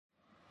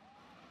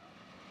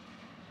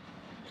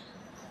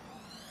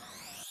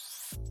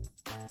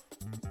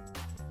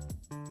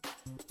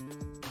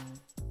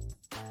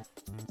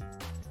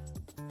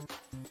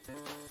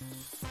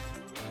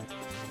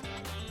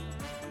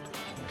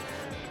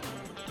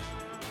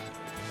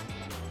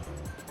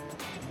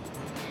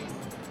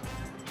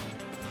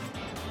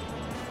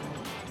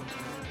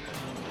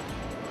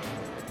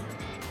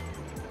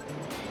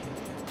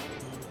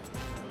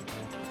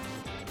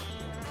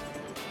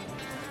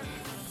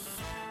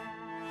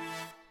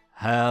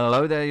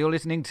Hello there, you're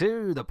listening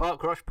to the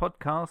Park Rush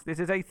Podcast. This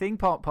is a theme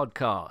park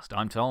podcast.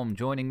 I'm Tom.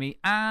 Joining me,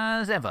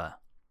 as ever,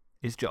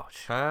 is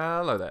Josh.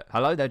 Hello there.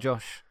 Hello there,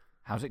 Josh.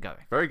 How's it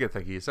going? Very good,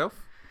 thank you. Yourself?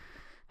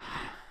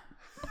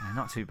 Yeah,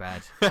 not too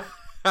bad.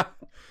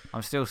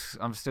 I'm still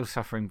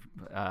suffering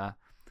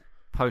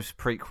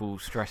post-prequel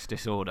stress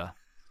disorder.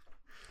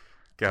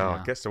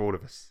 God, gets to all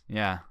of us.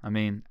 Yeah, I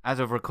mean, as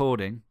of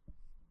recording,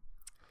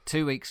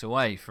 2 weeks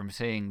away from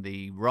seeing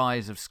The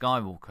Rise of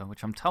Skywalker,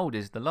 which I'm told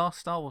is the last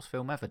Star Wars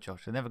film ever,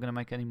 Josh. They're never going to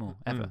make any more,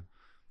 ever.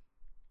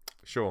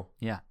 Sure.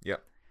 Yeah.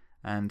 Yep.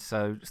 And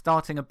so,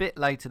 starting a bit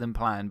later than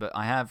planned, but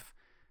I have,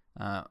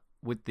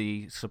 with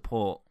the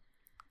support,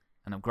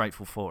 and I'm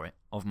grateful for it,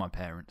 of my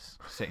parents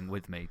sitting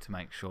with me to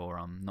make sure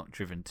I'm not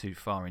driven too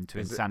far into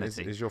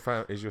insanity. Is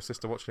your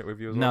sister watching it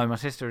with you as well? No, my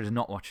sister is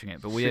not watching it,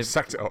 but She's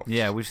sacked it off.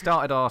 Yeah, we've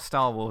started our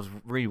Star Wars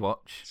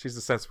rewatch. She's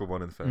the sensible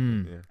one in the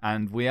family. Yeah.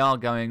 And we are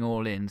going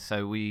all in,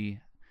 so we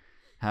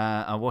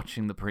are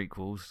watching the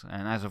prequels.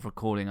 And as of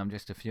recording, I'm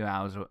just a few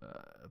hours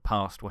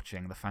past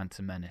watching The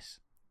Phantom Menace.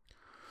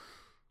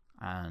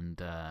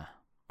 And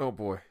oh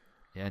boy,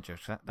 yeah,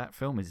 Josh, that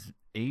film is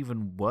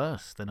even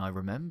worse than I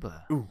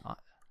remember. Ooh.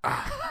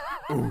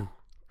 Ooh.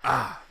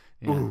 Ah.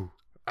 Yeah. Ooh.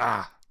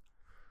 Ah.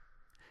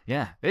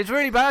 Yeah, it's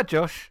really bad,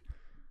 Josh.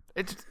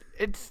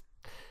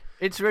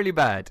 It's really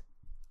bad,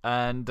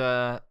 and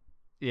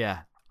yeah,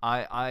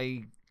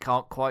 I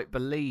can't quite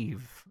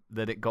believe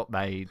that it got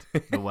made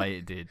the way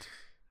it did.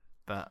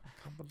 But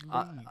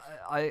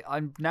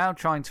I'm now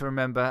trying to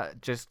remember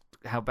just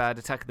how bad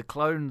Attack of the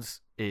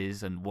Clones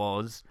is and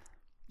was,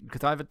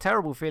 because I have a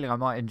terrible feeling I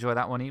might enjoy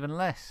that one even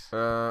less.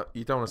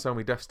 You don't want to sell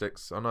me death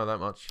sticks. I know that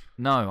much.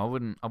 No, I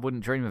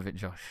wouldn't dream of it,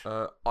 Josh.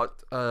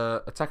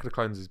 Attack of the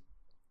Clones is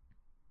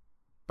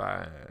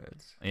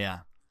bad. Yeah.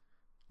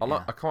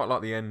 I quite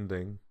like the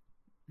ending.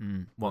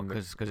 What?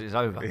 Because it's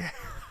over. Yeah.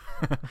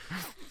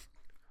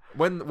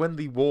 when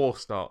the war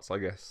starts, I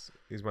guess,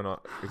 is when I.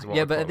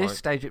 Yeah, but at this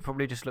stage, it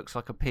probably just looks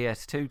like a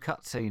PS2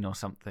 cutscene or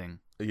something.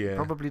 Yeah. It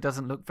probably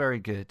doesn't look very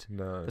good.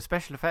 No. The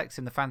special effects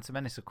in The Phantom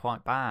Menace are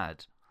quite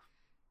bad.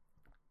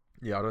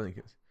 Yeah, I don't think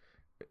it's.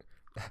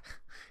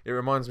 It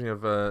reminds me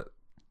of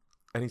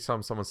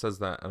anytime someone says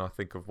that, and I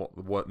think of what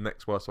the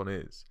next worst one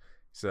is.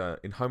 It's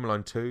in Home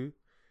Alone 2.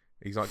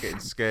 He's like getting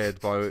scared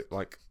by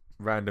like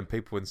random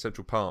people in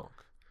Central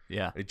Park.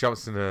 Yeah. And he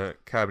jumps in a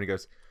cab and he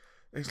goes,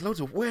 "There's loads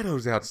of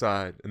weirdos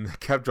outside." And the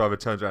cab driver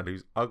turns around,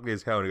 who's ugly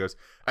as hell, and he goes,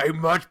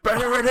 "Ain't much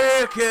better in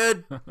here,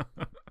 kid."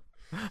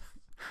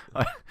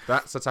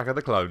 That's Attack of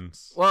the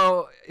Clones.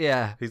 Well,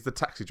 yeah. He's the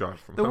taxi driver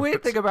from The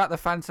weird thing about The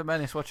Phantom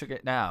Menace, watching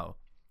it now,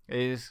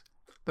 is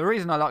the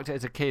reason I liked it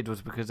as a kid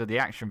was because of the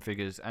action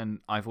figures, and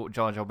I thought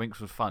Jar Jar Binks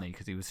was funny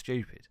because he was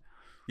stupid.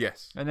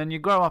 Yes. And then you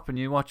grow up and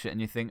you watch it and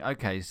you think,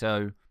 okay,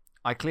 so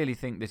I clearly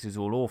think this is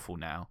all awful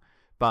now,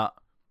 but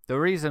the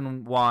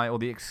reason why, or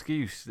the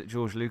excuse that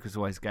George Lucas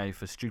always gave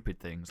for stupid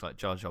things like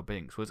Jar Jar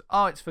Binks was,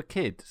 oh, it's for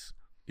kids.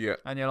 Yeah.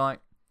 And you're like,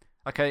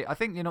 okay, I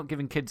think you're not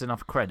giving kids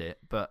enough credit,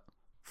 but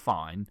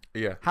fine.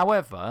 Yeah.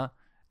 However,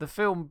 the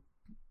film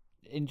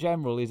in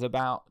general is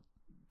about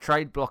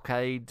trade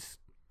blockades,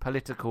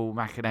 political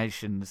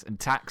machinations, and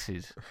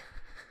taxes.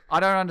 I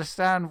don't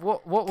understand.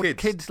 What would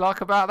kids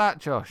like about that,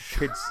 Josh?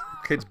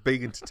 Kids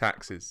big into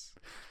taxes.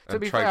 To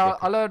be fair,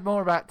 I learned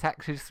more about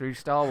taxes through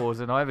Star Wars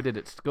than I ever did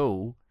at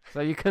school. So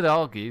you could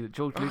argue that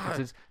George Lucas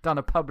has done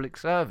a public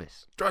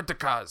service. Drive the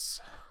cars.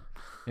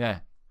 Yeah.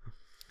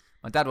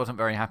 My dad wasn't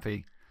very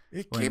happy.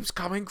 It keeps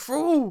coming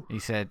through. He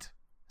said,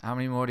 "How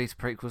many more of these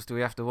prequels do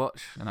we have to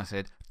watch?" And I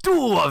said,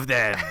 2 of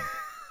them.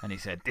 And he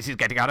said, "This is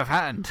getting out of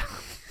hand."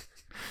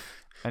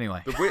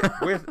 Anyway.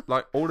 We're,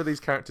 like, all of these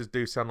characters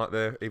do sound like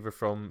they're either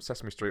from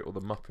Sesame Street or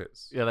the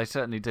Muppets. Yeah, they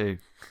certainly do.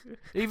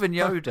 Even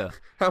Yoda.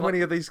 How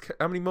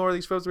many more of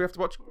these films do we have to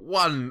watch?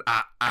 1,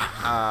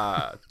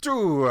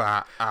 2,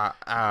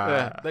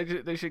 Yeah,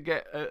 they should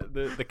get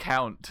the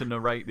count to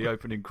narrate the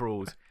opening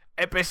crawls.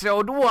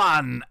 Episode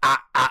 1,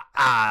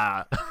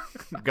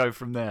 Go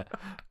from there.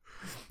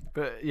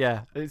 But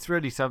yeah, it's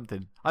really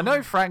something. I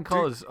know Frank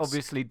Oz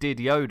obviously did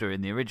Yoda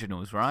in the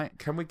originals, right?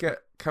 Can we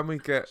get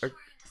a...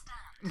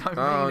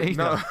 No, me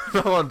neither.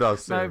 No one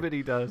does.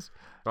 Nobody does.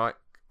 Right.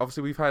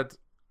 Obviously, we've had...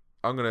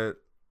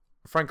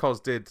 Frank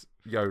Oz did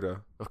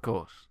Yoda. Of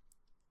course.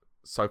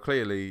 So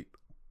clearly,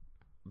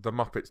 the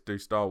Muppets do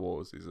Star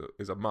Wars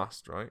is a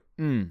must, right?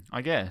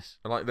 I guess.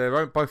 And like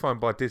they're both owned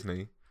by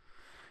Disney.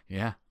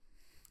 Yeah.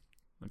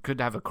 We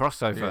could have a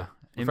crossover. Yeah.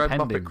 We've Impending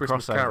had Muppet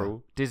Christmas crossover.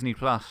 Carol. Disney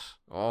Plus.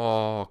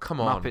 Oh,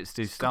 come on. Muppets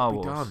do Star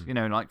Wars. You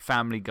know, like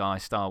Family Guy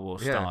Star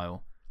Wars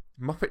style.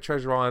 Muppet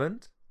Treasure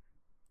Island.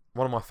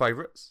 One of my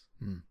favourites.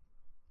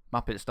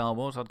 Muppet Star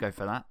Wars. I'd go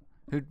for that.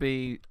 Who'd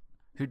be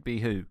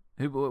who?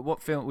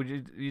 What film would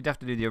you? You'd have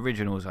to do the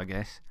originals, I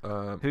guess.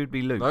 Who'd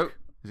be Luke? No,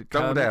 Is it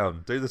double Kermit?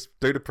 down. Do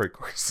the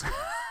prequels.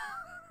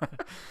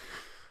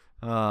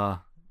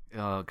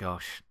 Oh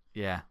gosh,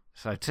 yeah.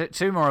 So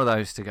two more of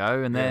those to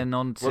go, and then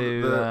on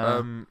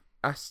to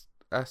what's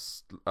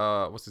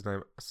his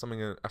name?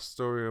 Something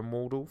Astoria and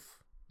Waldorf.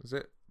 Is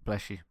it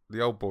bless you.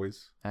 the old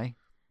boys? Hey,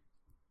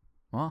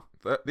 what?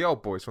 The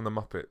old boys from the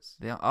Muppets.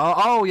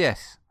 Oh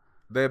yes.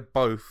 They're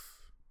both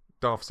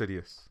Darth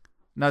Sidious.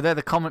 No, they're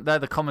the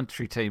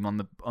commentary team on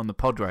the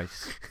pod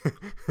race.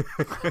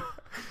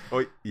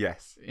 Oh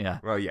yes. Yeah.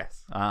 Well,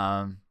 yes.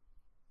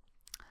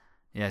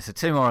 Yeah, so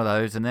two more of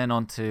those, and then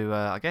on to,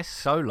 I guess,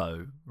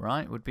 Solo,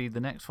 right, would be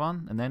the next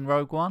one, and then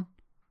Rogue One,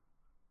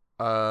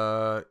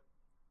 and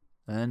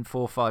then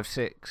 4, 5,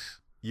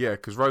 6. Yeah,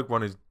 because Rogue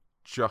One is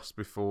just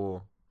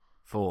before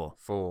 4.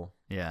 4.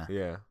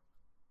 Yeah.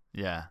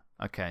 Yeah.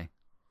 Okay.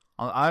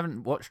 I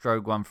haven't watched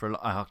Rogue One for a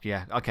lot.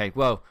 Yeah. Okay.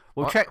 Well,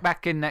 we'll check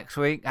back in next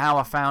week. How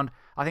I found.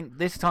 I think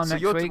this time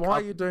next week. Why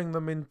are you doing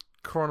them in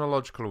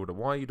chronological order?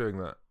 Why are you doing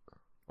that?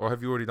 Or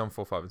have you already done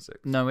 4, 5, and 6?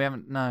 No, we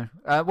haven't. No.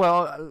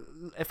 Well,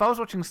 if I was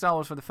watching Star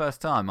Wars for the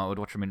first time, I would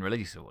watch them in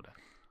release order.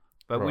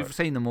 But Right. we've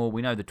seen them all.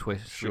 We know the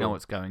twists. Sure. We know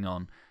what's going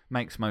on.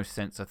 Makes most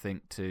sense, I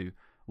think, to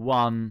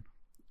one,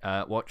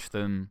 watch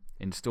them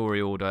in story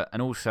order,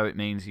 and also it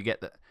means you get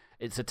the.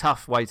 It's a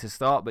tough way to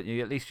start, but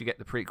at least you get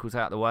the prequels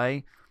out of the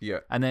way. Yeah.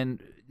 And then,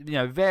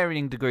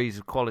 varying degrees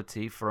of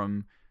quality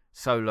from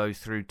Solo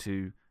through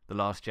to The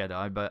Last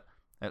Jedi, but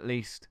at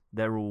least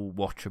they're all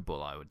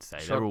watchable, I would say.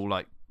 Sure. They're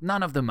all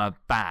none of them are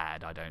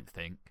bad, I don't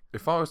think.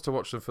 If I was to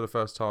watch them for the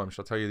first time,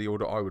 shall I tell you the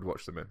order I would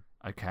watch them in?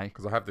 Okay.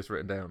 Because I have this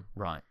written down.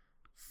 Right.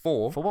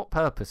 4. For what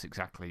purpose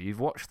exactly? You've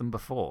watched them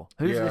before.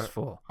 Who's this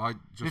for?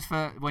 Just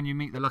for when you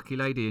meet the lucky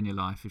lady in your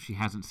life, if she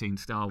hasn't seen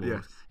Star Wars,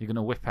 Yes. you're going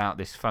to whip out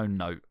this phone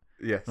note.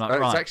 Yes. Like, It's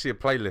right. actually a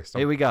playlist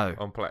Here we go.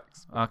 on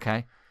Plex.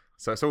 Okay.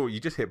 So it's all, you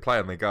just hit play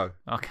and they go.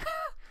 Okay.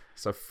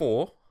 So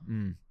 4.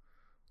 Mm.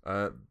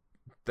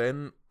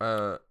 Then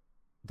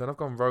I've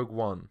gone Rogue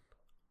One.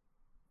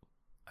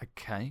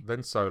 Okay.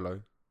 Then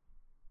Solo.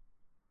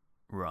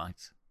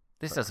 Right.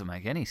 This doesn't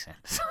make any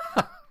sense.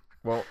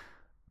 Well,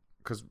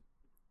 because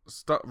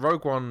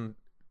Rogue One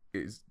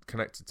is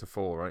connected to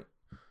 4, right?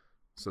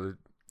 So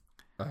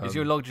Is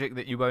your logic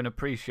that you won't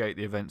appreciate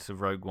the events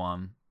of Rogue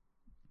One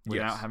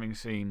without Yes. having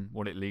seen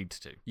what it leads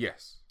to?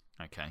 Yes.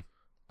 Okay.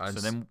 And, So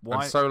then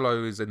why- and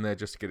Solo is in there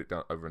just to get it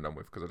done over and done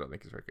with because I don't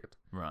think it's very good.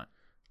 Right.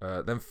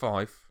 Then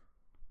 5,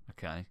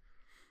 Okay.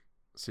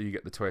 so you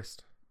get the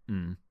twist,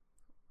 Mm.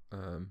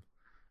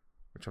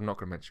 which I'm not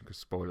going to mention because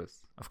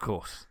spoilers. Of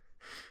course.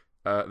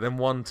 Then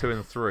 1, 2,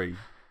 and 3.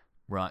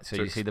 Right. So So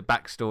you it's- see the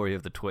backstory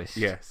of the twist.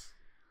 Yes.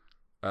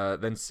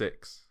 Then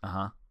 6.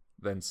 Uh-huh.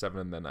 Then 7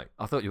 and then 8.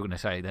 I thought you were going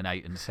to say then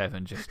 8 and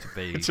 7 just to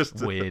be Just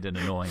to- weird and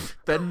annoying.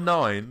 Then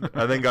 9,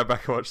 and then go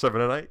back and watch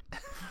 7 and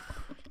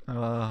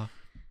 8.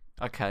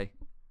 Okay.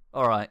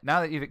 All right.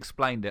 Now that you've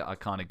explained it, I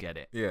kind of get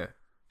it. Yeah.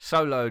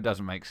 Solo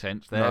doesn't make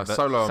sense there. No, but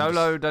Solo, I'm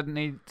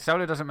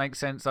Solo doesn't make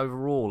sense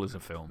overall as a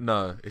film.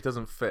 No, it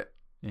doesn't fit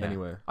Yeah.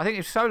 anywhere. I think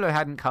if Solo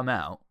hadn't come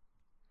out,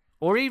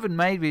 or even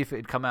maybe if it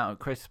had come out at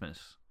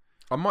Christmas,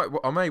 I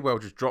may well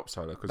just drop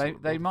Solo because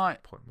they might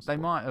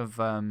have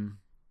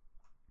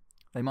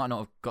they might not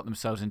have got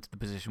themselves into the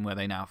position where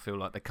they now feel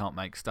like they can't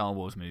make Star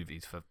Wars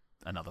movies for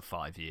another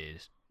 5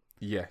 years.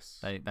 Yes.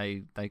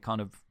 They kind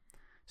of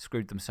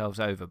screwed themselves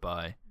over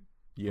by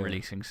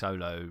releasing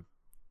Solo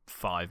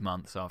 5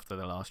 months after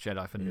The Last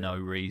Jedi for no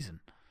reason.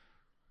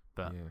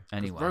 But Yeah. 'Cause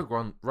anyway,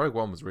 Rogue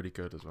One was really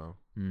good as well,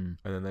 and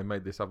then they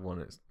made this other one.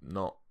 It's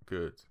not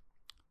good.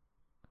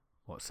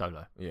 what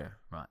Solo? Yeah.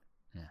 Right.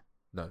 Yeah.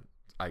 No,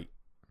 8.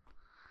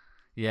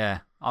 Yeah,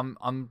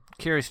 I'm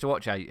curious to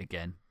watch 8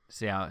 again.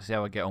 See how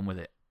I get on with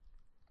it.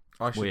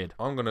 Weird.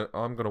 I'm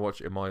gonna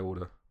watch it in my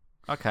order.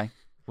 Okay.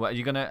 Well,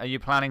 are you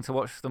planning to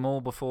watch them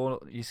all before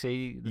you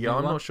see the new I'm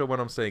one? not sure when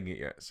I'm seeing it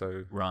yet,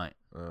 so Right.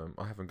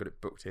 I haven't got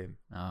it booked in.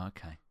 Oh,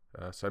 okay.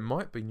 So it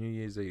might be New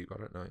Year's Eve. I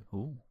don't know.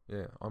 Ooh.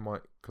 Yeah, I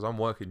might because I'm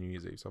working New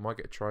Year's Eve, so I might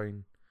get a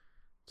train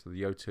to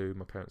the O2.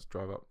 My parents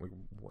drive up. We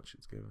can watch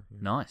it together. Yeah.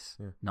 Nice.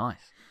 Yeah.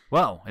 Nice.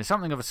 Well, it's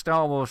something of a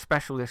Star Wars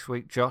special this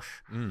week,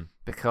 Josh,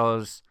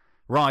 because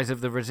Rise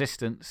of the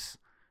Resistance.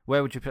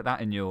 Where would you put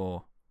that in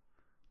your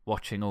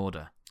watching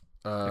order?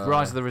 If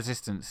Rise of the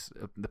Resistance,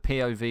 the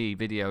POV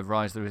video of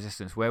Rise of the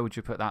Resistance, where would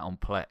you put that on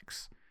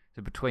Plex?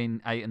 So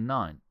between 8 and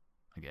 9,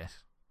 I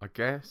guess. I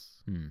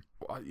guess.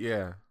 Well,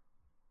 yeah.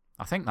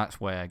 I think that's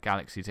where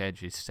Galaxy's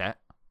Edge is set.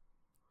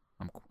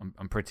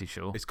 I'm pretty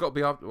sure. It's got to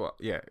be after. Well,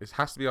 yeah, it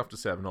has to be after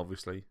 7,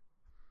 obviously.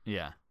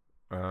 Yeah.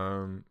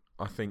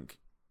 I think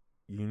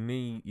you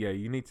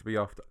need to be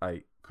after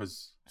 8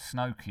 because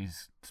Snoke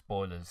is,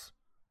 spoilers,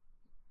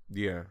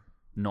 yeah,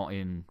 not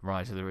in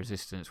Rise of the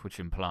Resistance, which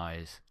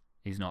implies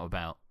he's not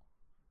about.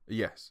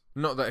 yes,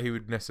 not that he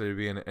would necessarily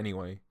be in it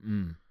anyway,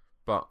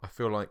 but I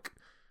feel like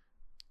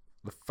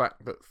the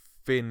fact that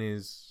Finn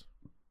is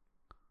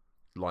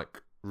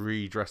like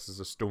redressed as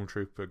a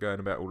stormtrooper, going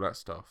about all that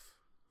stuff,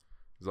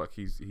 It's like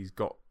he's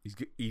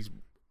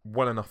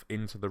well enough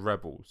into the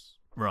rebels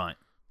Right.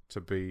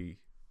 to be,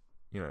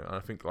 and I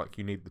think like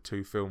you need the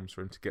 2 films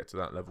for him to get to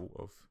that level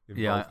of Yeah,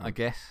 involvement.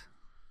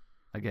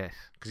 I guess.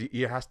 Because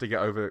he has to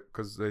get over it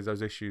because there's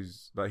those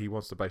issues that he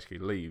wants to basically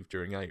leave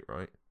during 8,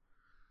 right?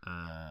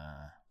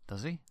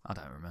 Does he? I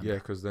don't remember. Yeah,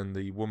 because then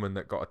the woman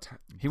that got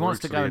attacked. He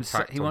wants to go and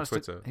he wants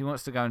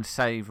to go and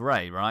save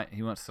Rey, right?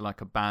 He wants to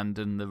like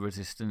abandon the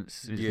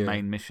Resistance. His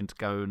main mission to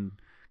go and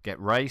get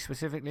Rey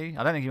specifically.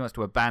 I don't think he wants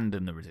to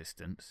abandon the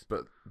Resistance.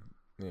 But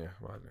yeah,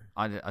 right.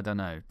 I don't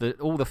know.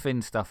 All the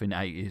Finn stuff in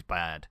 8 is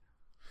bad.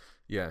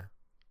 Yeah,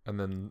 and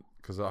then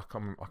because I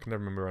can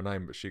never remember her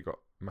name, but she got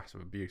massive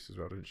abuse as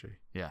well, didn't she?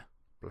 Yeah.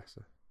 Bless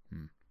her.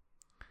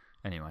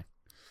 Anyway,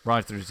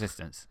 Rise of the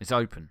Resistance. It's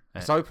open.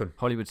 It's open.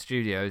 Hollywood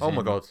Studios. Oh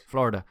my God.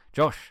 Florida.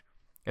 Josh,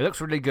 it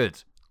looks really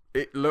good.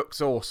 It looks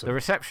awesome. The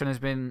reception has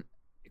been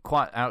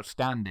quite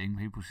outstanding.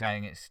 People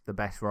saying it's the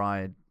best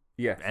ride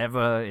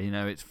ever.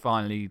 It's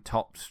finally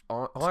tops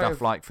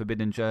stuff like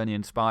Forbidden Journey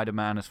and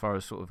Spider-Man as far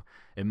as sort of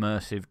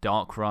immersive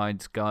dark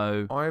rides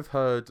go. I've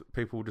heard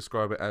people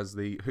describe it as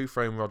the Who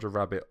Framed Roger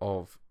Rabbit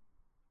of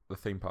the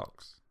theme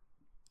parks.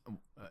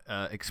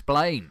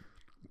 Explain.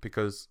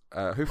 Because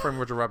Who Framed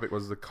Roger Rabbit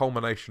was the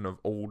culmination of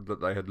all that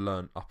they had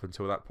learned up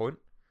until that point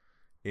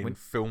in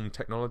film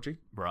technology.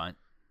 Right.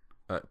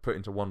 Put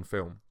into one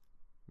film,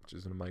 which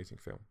is an amazing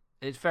film.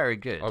 It's very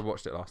good. I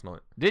watched it last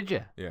night. Did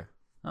you? Yeah.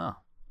 Oh.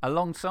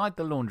 Alongside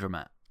the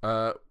Laundromat?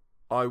 I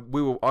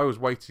was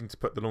waiting to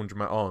put the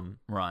Laundromat on.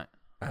 Right.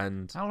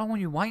 And how long were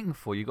you waiting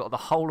for? You got the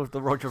whole of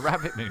the Roger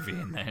Rabbit movie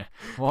in there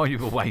while you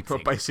were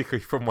waiting. Basically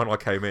from when I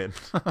came in.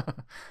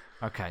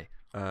 Okay.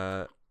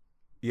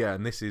 Yeah,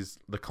 and this is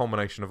the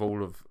culmination of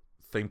all of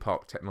theme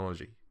park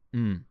technology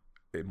in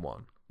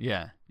one.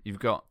 Yeah, you've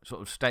got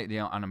sort of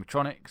state-of-the-art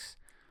animatronics.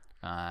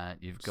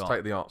 You've got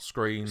state-of-the-art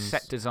screens.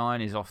 Set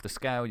design is off the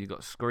scale. You've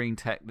got screen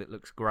tech that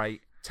looks great.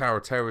 Tower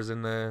of Terror's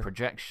in there.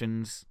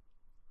 Projections,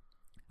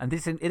 and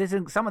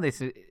some of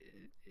this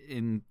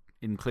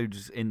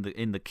includes in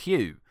the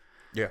queue.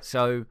 Yeah.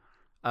 So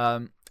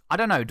I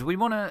don't know. Do we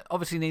want to?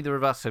 Obviously, neither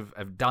of us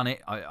have done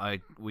it.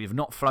 We have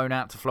not flown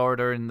out to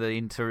Florida in the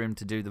interim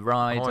to do the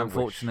ride.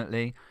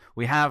 Unfortunately,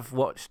 we have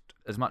watched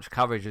as much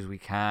coverage as we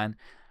can.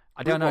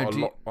 I don't know.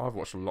 I've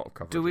watched a lot of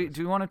coverage.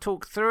 Do we want to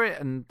talk through it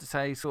and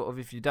say sort of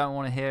if you don't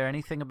want to hear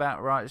anything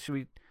about right? Should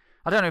we?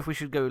 I don't know if we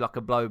should go like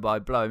a blow by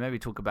blow. Maybe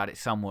talk about it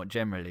somewhat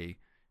generally.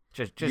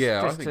 I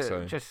think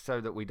so. Just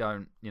so that we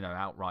don't,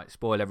 outright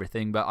spoil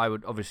everything. But I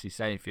would obviously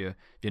say if you're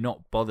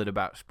not bothered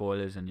about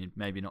spoilers and you're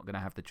maybe not going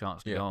to have the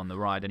chance to go on the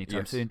ride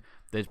anytime soon,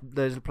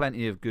 there's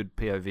plenty of good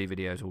POV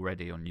videos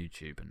already on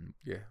YouTube and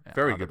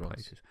very other good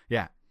places.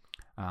 Yeah.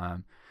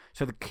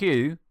 So the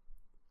queue,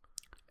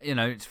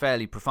 it's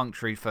fairly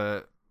perfunctory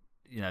for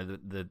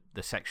the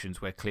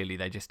sections where clearly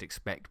they just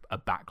expect a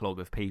backlog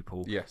of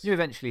people. Yes. You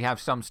eventually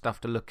have some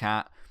stuff to look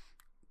at.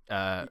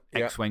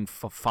 X-Wing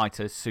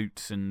fighter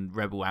suits and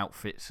rebel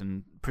outfits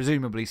and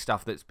presumably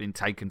stuff that's been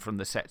taken from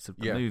the sets of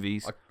the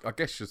movies. I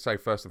guess you should say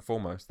first and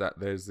foremost that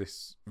there's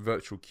this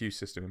virtual queue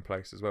system in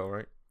place as well,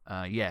 right?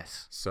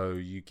 Yes. So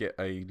you get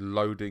a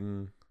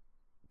loading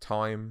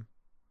time,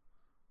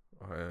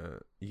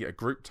 you get a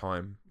group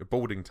time, a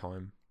boarding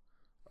time,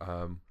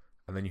 and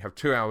then you have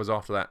 2 hours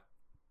after that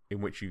in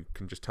which you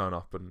can just turn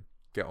up and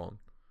get on,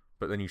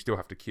 but then you still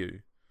have to queue.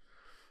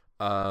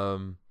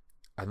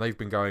 And they've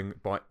been going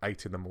by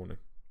 8 in the morning.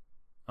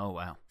 Oh,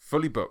 wow.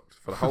 Fully booked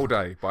for the whole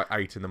day by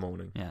 8 in the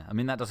morning. Yeah, I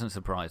mean, that doesn't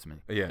surprise me.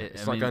 Yeah,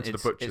 it's like going to the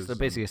butcher's. It's the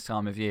busiest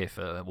time of year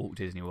for Walt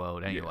Disney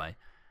World anyway.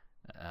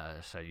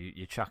 Yeah. So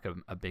you chuck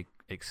a big,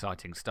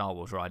 exciting Star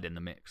Wars ride in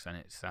the mix, and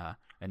it's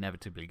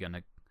inevitably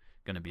going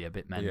to be a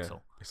bit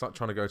mental. Yeah. It's like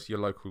trying to go to your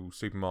local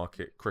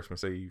supermarket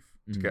Christmas Eve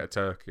to get a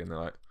turkey, and they're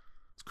like,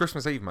 it's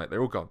Christmas Eve, mate.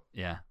 They're all gone.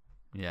 Yeah.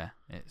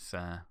 It's...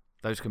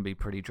 Those can be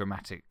pretty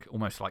dramatic,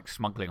 almost like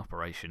smuggling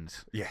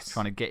operations. Yes.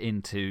 Trying to get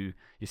into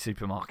your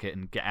supermarket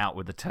and get out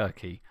with the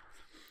turkey.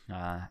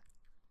 I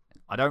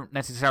don't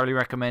necessarily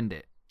recommend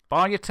it.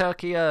 Buy your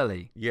turkey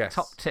early. Yes.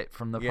 Top tip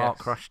from the Park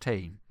Crush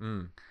team.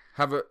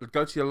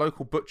 Go to your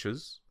local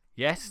butcher's.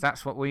 Yes,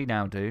 that's what we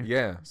now do.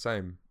 Yeah,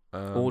 same.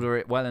 Order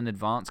it well in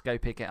advance. Go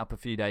pick it up a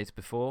few days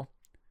before.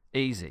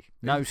 Easy.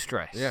 No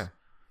stress. Yeah.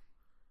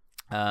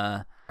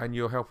 And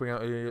you're helping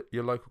out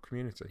your local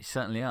community. You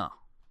certainly are.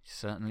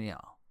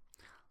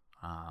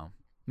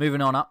 Moving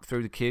on up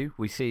through the queue,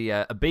 we see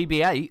a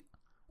BB-8,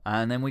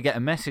 and then we get a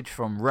message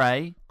from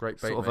Rey.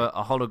 Great bait, sort of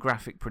a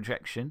holographic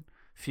projection,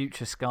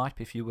 future Skype,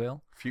 if you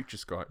will. Future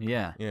Skype.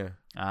 Yeah.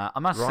 I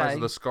must say, Rise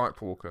of the Skype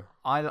Walker.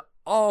 Nice.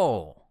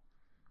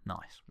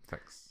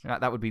 Thanks.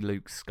 That would be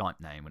Luke's Skype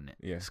name, wouldn't it?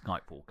 Yeah.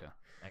 Skype Walker.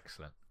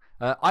 Excellent.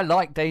 I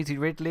like Daisy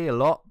Ridley a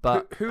lot,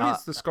 but who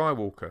is the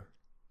Skywalker?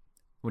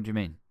 What do you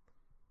mean?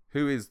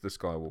 Who is the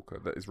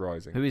Skywalker that is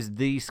rising? Who is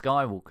the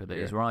Skywalker that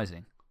is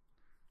rising?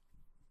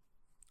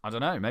 I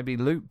don't know. Maybe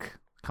Luke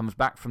comes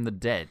back from the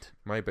dead.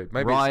 Maybe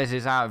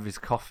rises out of his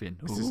coffin.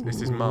 It's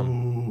his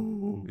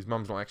mum. His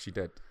mum's not actually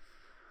dead.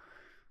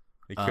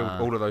 He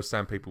killed all of those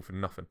sand people for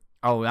nothing.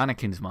 Oh,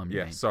 Anakin's mum.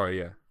 Yeah. Sorry.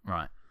 Yeah.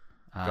 Right.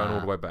 going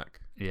all the way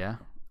back. Yeah.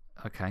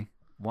 Okay.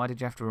 Why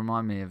did you have to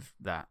remind me of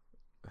that?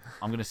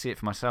 I'm going to see it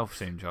for myself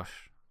soon,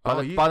 Josh. By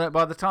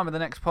the time of the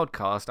next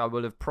podcast, I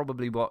will have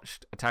probably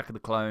watched Attack of the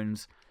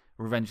Clones,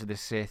 Revenge of the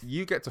Sith.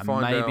 You get to and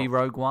find out maybe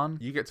Rogue One.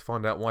 You get to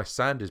find out why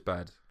sand is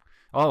bad.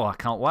 Oh, I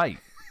can't wait.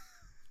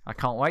 I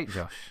can't wait,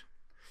 Josh.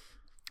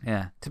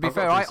 Yeah. To be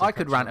fair, I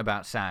could rant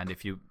about sand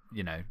if you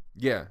know.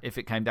 Yeah. If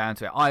it came down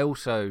to it. I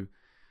also,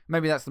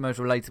 maybe that's the most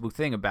relatable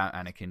thing about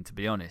Anakin, to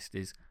be honest,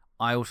 is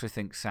I also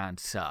think sand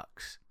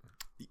sucks.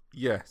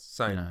 Yeah,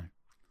 same. You know,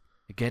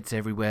 it gets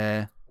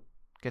everywhere,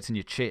 gets in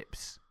your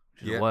chips,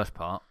 which is the worst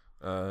part.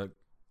 I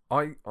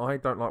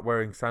don't like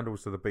wearing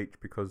sandals to the beach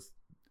because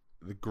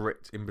the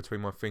grit in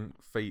between my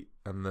feet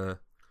and the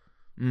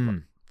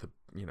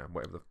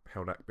whatever the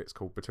hell that bit's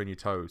called between your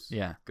toes.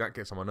 Yeah, that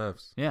gets on my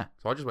nerves. Yeah,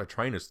 so I just wear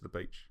trainers to the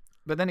beach.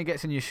 But then it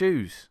gets in your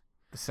shoes,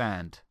 the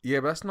sand. Yeah,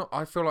 but that's not.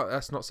 I feel like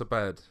that's not so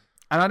bad.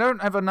 And I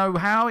don't ever know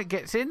how it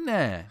gets in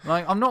there.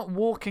 Like, I'm not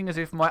walking as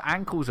if my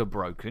ankles are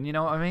broken, you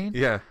know what I mean?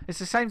 Yeah. It's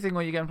the same thing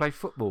when you go and play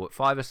football at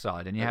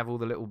five-a-side and you have all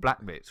the little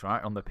black bits,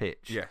 right, on the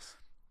pitch. Yes.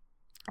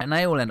 And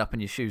they all end up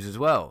in your shoes as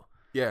well.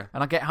 Yeah.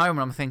 And I get home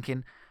and I'm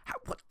thinking, I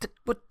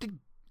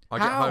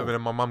get home and then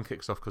my mum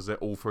kicks off because they're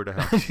all through the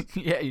house.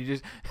 Yeah, you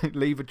just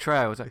leave a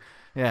trail. It's like,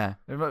 yeah.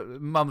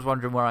 Mum's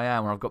wondering where I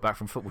am when I've got back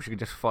from football. She can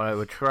just follow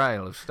a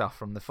trail of stuff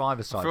from the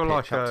five-a-side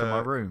pitch up to my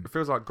room. It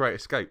feels like Great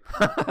Escape.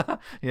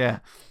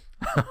 Yeah.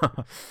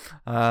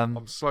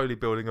 I'm slowly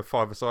building a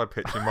five-a-side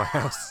pitch in my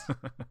house.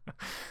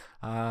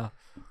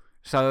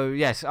 So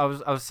yes, I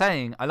was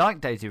saying I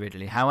like Daisy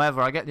Ridley. However,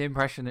 I get the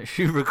impression that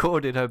she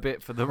recorded her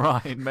bit for the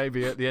ride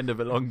maybe at the end of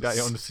a long day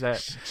on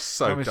set.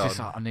 So I was done. just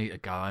like, I need to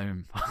go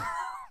home.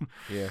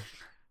 Yeah.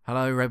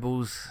 Hello,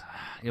 rebels.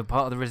 You're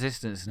part of the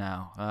resistance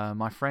now.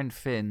 My friend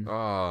Finn.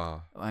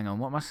 Ah. Hang on,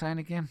 what am I saying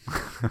again?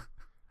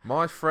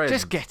 My friend.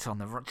 Just get on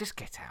the. Just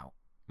get out.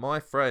 My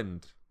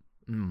friend.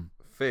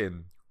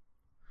 Finn.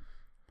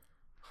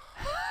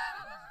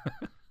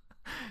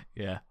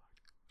 Yeah.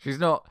 She's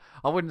not.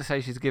 I wouldn't say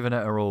she's given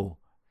it her all.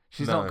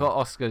 She's not got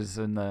Oscars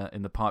in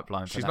the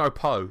pipeline. She's no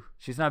Poe.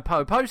 She's no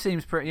Poe. Poe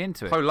seems pretty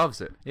into it. Poe loves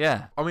it.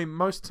 Yeah. I mean,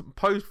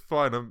 Poe's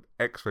flying an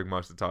X-wing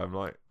most of the time.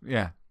 Like,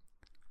 yeah.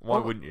 Why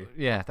wouldn't you?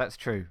 Yeah, that's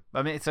true.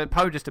 I mean, so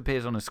Poe just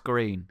appears on a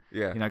screen.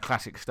 Yeah. You know,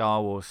 classic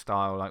Star Wars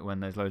style, like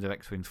when there's loads of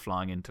X-wings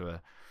flying into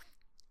a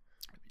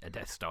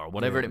Death Star or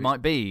whatever it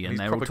might be, and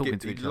they're all talking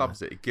to each other. He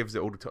loves it. He gives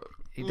it all the time.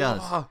 He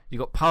does. You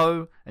got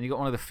Poe, and you got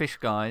one of the fish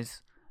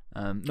guys.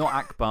 Not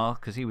Akbar,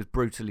 because he was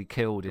brutally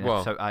killed in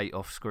episode 8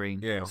 off screen.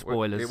 Yeah,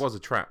 spoilers. It was a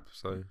trap.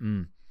 So.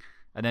 And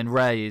then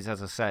Rey is,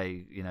 as I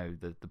say, you know,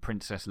 the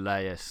Princess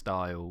Leia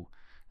style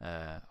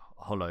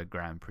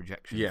hologram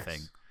projection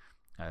thing.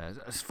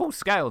 It's full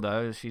scale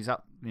though. She's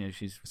up. You know,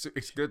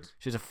 it's good.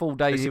 She's a full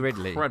Daisy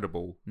Ridley.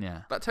 Incredible.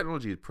 Yeah. That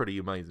technology is pretty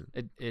amazing.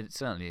 It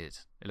certainly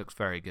is. It looks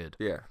very good.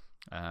 Yeah.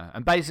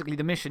 And basically,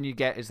 the mission you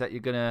get is that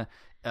you're gonna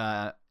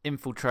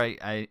infiltrate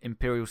a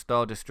Imperial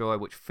Star Destroyer,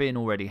 which Finn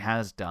already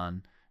has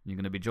done. You're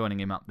going to be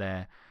joining him up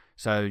there.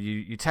 So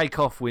you take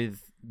off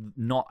with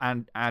not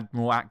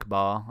Admiral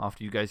Akbar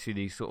after you go through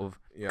these sort of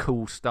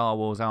cool Star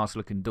Wars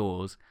arse-looking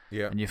doors.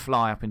 Yeah. And you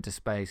fly up into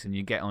space and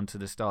you get onto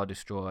the Star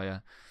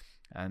Destroyer.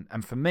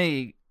 And for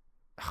me,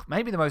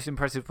 maybe the most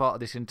impressive part of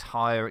this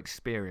entire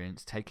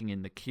experience, taking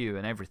in the queue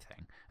and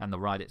everything, and the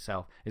ride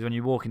itself, is when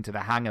you walk into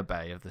the hangar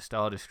bay of the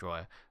Star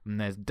Destroyer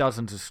and there's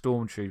dozens of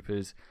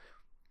stormtroopers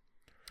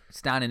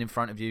standing in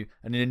front of you,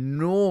 an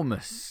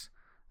enormous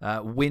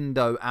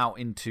window out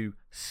into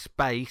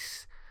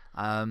space.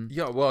 Well,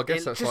 I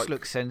guess it that's just like,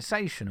 looks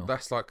sensational.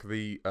 That's like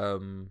the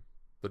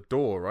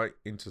door, right,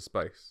 into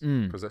space,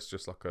 because that's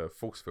just like a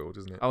force field,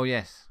 isn't it? Oh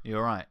yes,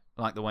 you're right.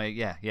 Like the way,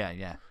 yeah.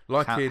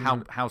 Like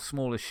how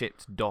smaller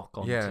ships dock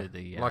onto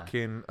the. Like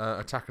in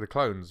Attack of the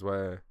Clones,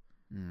 where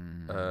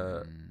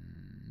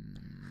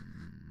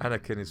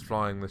Anakin is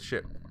flying the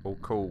ship, all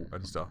cool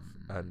and stuff,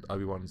 and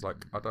Obi-Wan's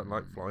like, I don't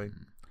like flying.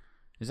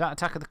 Is that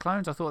Attack of the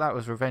Clones? I thought that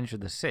was Revenge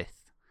of the Sith.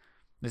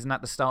 Isn't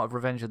that the start of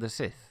Revenge of the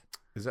Sith?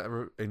 Is that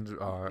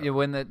yeah?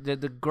 When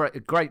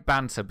the great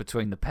banter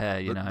between the pair,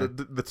 you know,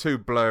 the two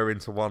blur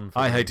into one.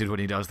 I hated when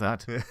he does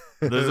that.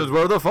 This is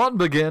where the fun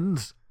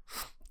begins.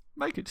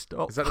 Make it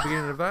stop. Is that the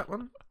beginning of that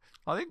one?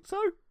 I think so.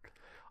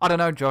 I don't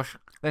know, Josh.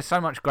 There's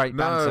so much great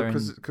banter in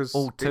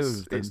all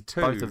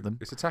both of them.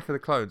 It's Attack of the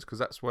Clones because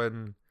that's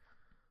when.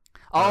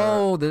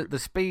 The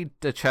speed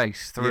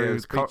chase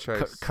through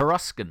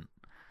Coruscant.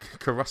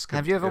 Coruscant.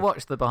 Have you ever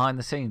watched the behind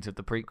the scenes of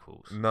the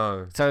prequels?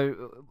 No.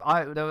 So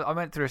I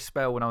went through a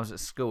spell when I was at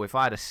school. If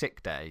I had a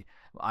sick day,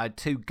 I had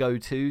two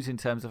go-tos in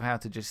terms of how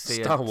to just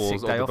see Star a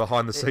Wars sick day or off. the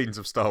behind the scenes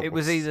of Star Wars. It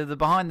was either the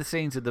behind the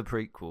scenes of the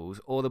prequels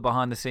or the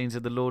behind the scenes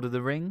of the Lord of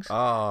the Rings.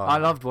 Ah. I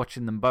loved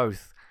watching them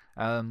both.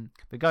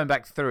 But going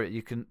back through it,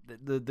 you can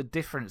the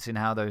difference in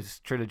how those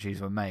trilogies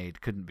were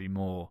made couldn't be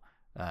more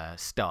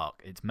stark.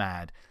 It's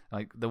mad.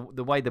 Like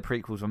the way the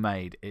prequels were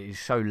made, it is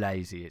so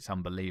lazy. It's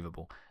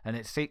unbelievable, and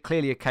it's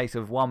clearly a case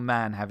of one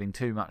man having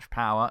too much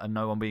power and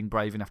no one being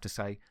brave enough to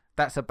say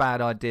that's a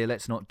bad idea.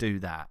 Let's not do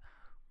that.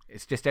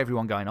 it's just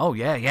everyone going, "Oh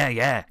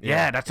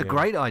yeah, that's a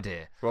great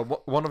idea."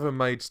 Well, one of them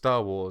made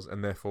Star Wars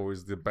and therefore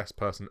is the best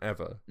person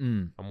ever,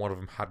 and one of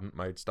them hadn't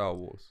made Star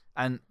Wars.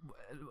 And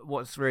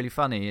what's really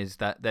funny is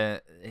that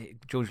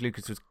George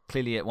Lucas was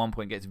clearly at one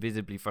point gets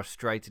visibly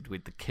frustrated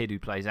with the kid who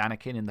plays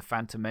Anakin in The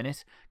Phantom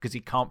Menace because he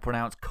can't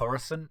pronounce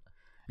Coruscant.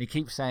 And he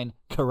keeps saying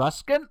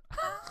Coruscant.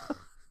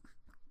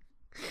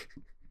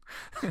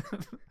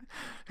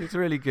 It's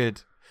really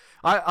good.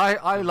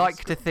 I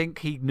like to think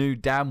he knew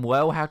damn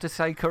well how to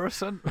say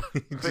Coruscant,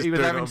 but he was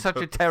having such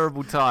a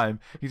terrible time.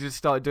 He just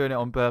started doing it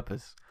on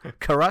purpose.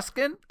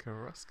 Coruscant?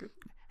 Coruscant?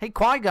 Hey,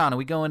 Qui-Gon, are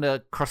we going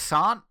to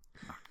Croissant?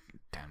 Oh,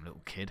 damn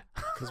little kid.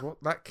 Because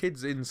that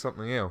kid's in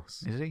something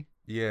else. Is he?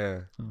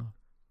 Yeah.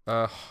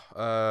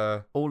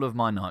 All of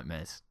my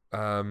nightmares.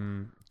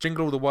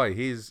 Jingle All the Way.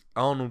 He's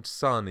Arnold's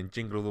son in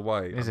Jingle All the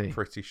Way. Is I'm he?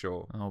 pretty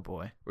sure. Oh,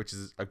 boy. Which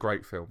is a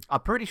great film. I'm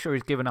pretty sure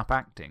he's given up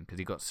acting because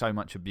he got so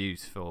much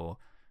abuse for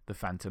The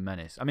Phantom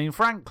Menace. I mean,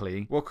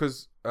 frankly, Well,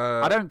 because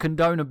I don't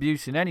condone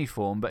abuse in any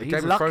form, but he's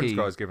Game lucky. of Thrones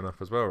guy's given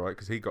up as well, right?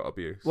 Because he got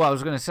abused. Well, I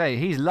was going to say,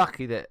 he's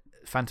lucky that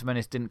Phantom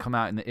Menace didn't come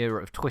out in the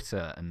era of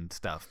Twitter and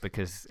stuff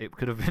because it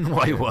could have been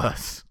way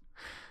worse.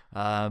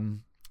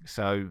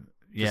 So,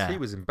 yeah. He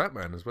was in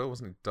Batman as well,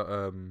 wasn't he?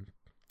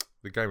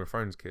 The Game of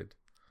Thrones kid.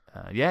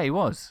 Yeah, he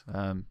was.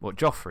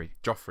 Joffrey?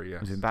 Joffrey,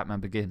 yes. Was in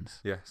Batman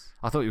Begins. Yes.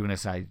 I thought you were going to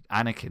say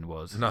Anakin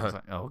was. No. I was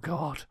like, oh,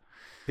 God.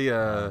 He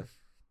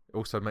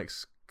also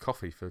makes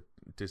coffee for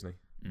Disney.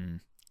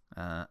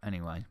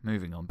 Anyway,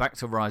 moving on. Back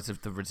to Rise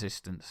of the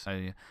Resistance. So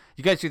you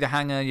go through the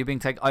hangar, you're being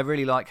taken. I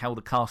really like how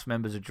the cast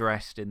members are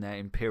dressed in their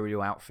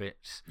Imperial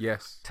outfits.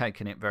 Yes.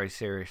 Taking it very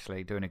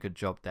seriously, doing a good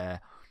job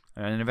there.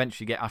 And then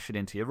eventually get ushered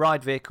into your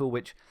ride vehicle,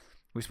 which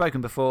we've spoken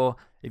before.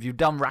 If you've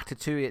done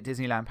Ratatouille at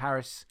Disneyland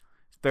Paris,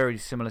 it's very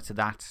similar to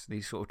that.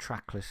 These sort of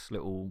trackless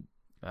little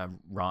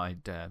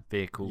ride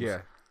vehicles.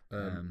 Yeah.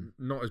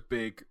 Not as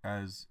big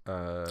as...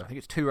 I think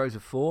it's 2 rows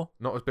of 4.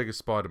 Not as big as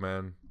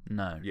Spider-Man.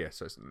 No. Yeah,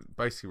 so it's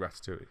basically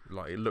Ratatouille.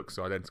 Like, it looks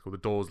identical. The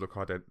doors look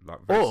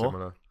very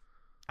similar.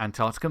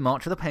 Antarctica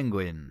March of the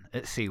Penguin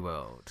at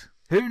SeaWorld.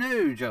 Who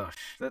knew,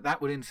 Josh,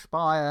 that would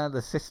inspire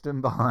the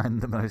system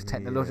behind the most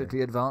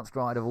technologically advanced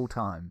ride of all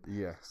time?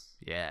 Yes.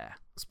 Yeah.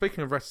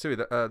 Speaking of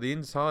Ratatouille, the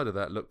inside of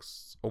that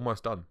looks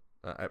almost done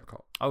at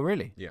Epcot. Oh,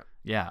 really? Yeah.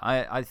 Yeah,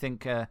 I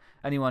think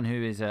anyone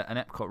who is an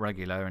Epcot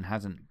regular and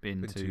hasn't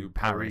been to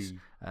Paris,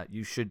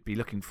 you should be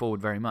looking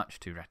forward very much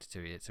to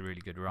Ratatouille. It's a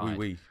really good ride.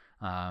 Oui.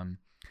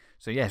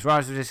 So, yes,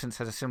 Rise of Resistance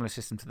has a similar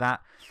system to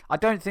that. I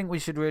don't think we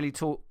should really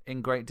talk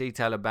in great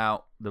detail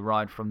about the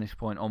ride from this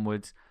point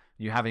onwards.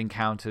 You have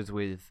encounters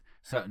with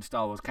certain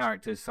Star Wars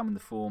characters, some in the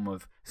form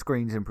of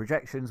screens and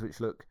projections, which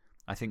look,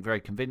 I think, very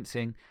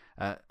convincing.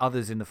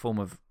 Others in the form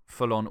of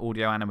full-on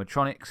audio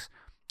animatronics,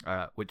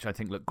 which I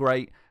think look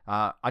great.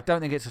 I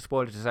don't think it's a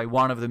spoiler to say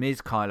one of them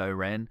is Kylo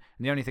Ren. And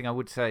the only thing I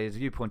would say, as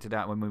you pointed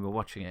out when we were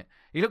watching it,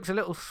 he looks a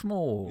little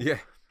small. Yeah.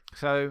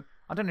 So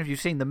I don't know if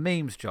you've seen the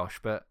memes, Josh,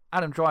 but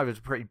Adam Driver's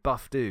a pretty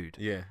buff dude.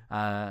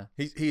 Yeah.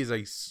 He is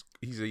a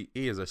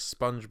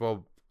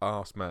SpongeBob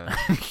ass man.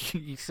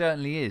 He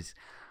certainly is.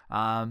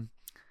 But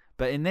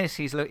in this,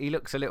 he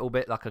looks a little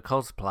bit like a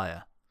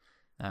cosplayer.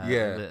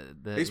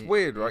 It's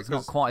weird, right? It's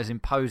not quite as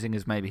imposing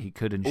as maybe he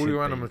could and all should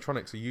your be.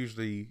 animatronics are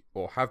usually,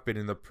 or have been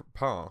in the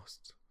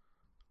past,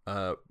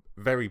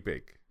 very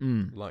big.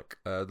 Like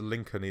the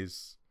Lincoln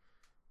is,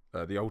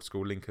 the old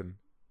school Lincoln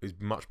is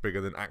much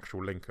bigger than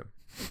actual Lincoln.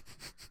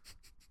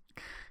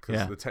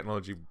 Because the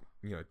technology,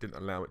 didn't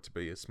allow it to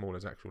be as small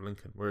as actual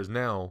Lincoln. Whereas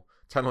now,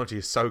 technology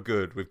is so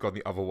good, we've gone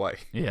the other way.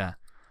 Yeah.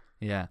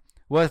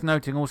 Worth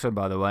noting also,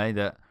 by the way,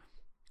 that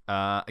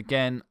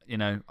again,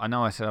 I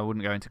know I said I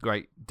wouldn't go into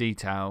great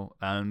detail,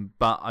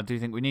 but I do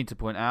think we need to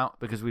point out,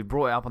 because we've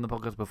brought it up on the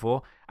podcast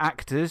before,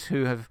 actors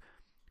who have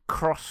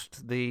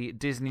crossed the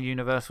Disney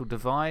Universal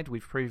divide.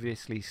 We've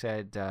previously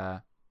said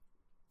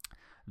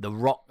The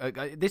Rock.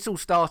 This all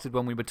started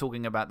when we were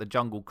talking about the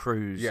Jungle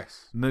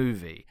Cruise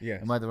movie,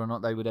 and whether or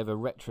not they would ever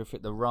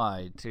retrofit the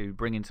ride to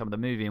bring in some of the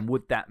movie, and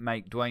would that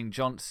make Dwayne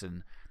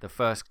Johnson the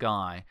first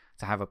guy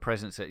to have a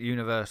presence at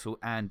Universal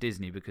and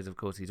Disney, because of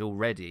course he's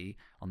already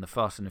on the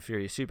Fast and the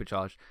Furious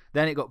Supercharged.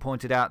 Then it got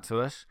pointed out to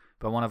us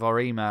by one of our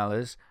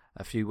emailers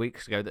a few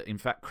weeks ago that in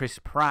fact Chris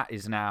Pratt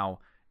is now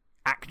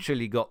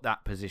actually got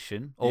that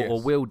position,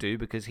 or will do,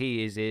 because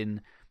he is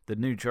in the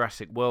new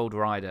Jurassic World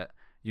ride at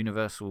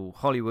Universal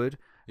Hollywood.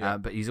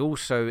 But he's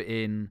also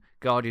in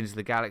Guardians of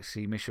the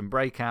Galaxy Mission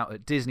Breakout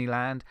at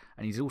Disneyland,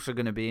 and he's also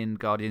going to be in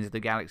Guardians of the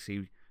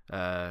Galaxy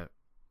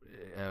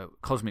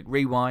Cosmic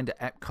Rewind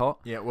at Epcot.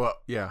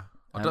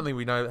 I don't think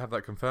we have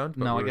that confirmed,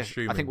 but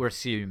I think we're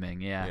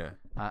assuming,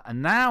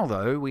 and now,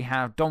 though, we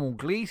have Donald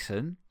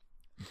Gleeson,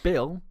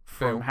 Bill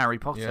from Harry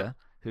Potter,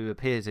 who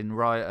appears in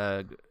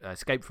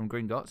Escape from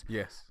Gringotts.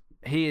 Yes.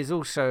 He is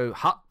also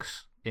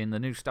Hux in the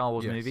new Star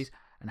Wars movies.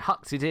 And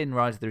Hux is in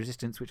Rise of the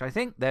Resistance, which I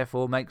think,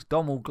 therefore, makes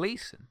Donald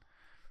Gleeson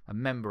a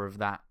member of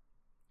that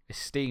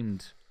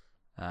esteemed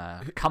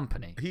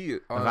company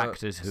of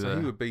actors who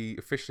he would be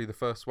officially the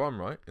first one,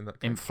 right? In that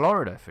case? In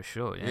Florida, for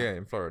sure, yeah. Yeah,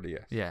 in Florida,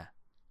 yes. Yeah.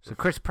 So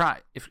Chris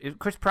Pratt, if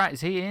Chris Pratt,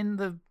 is he in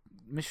the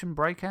Mission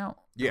Breakout?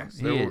 Yes,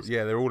 he they're all, is.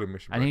 yeah, they're all in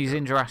Mission And he's Breakout.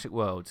 in Jurassic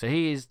World. So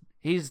he's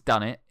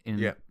done it in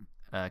Yeah.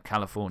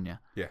 California.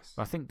 Yes.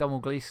 I think Domhnall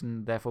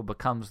Gleeson therefore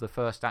becomes the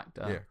first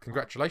actor. Yeah,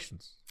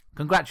 congratulations.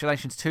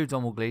 Congratulations to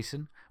Domhnall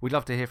Gleeson. We'd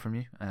love to hear from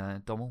you,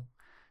 Domhnall.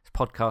 It's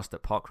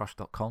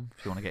podcast@parkrush.com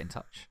if you want to get in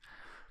touch.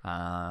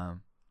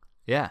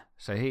 Yeah,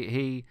 so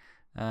he's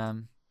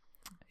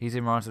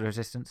in Rise of the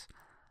Resistance.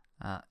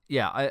 So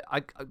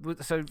I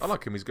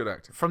like him. He's a good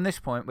actor. from this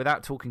point,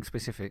 without talking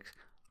specifics,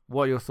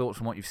 what are your thoughts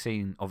on what you've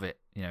seen of it?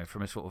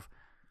 From a sort of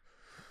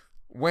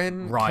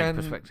When ride can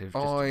perspective.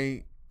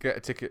 I get a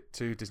ticket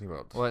to Disney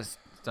World? Well, it's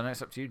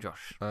up to you,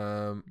 Josh.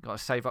 Because Got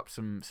to save up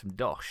some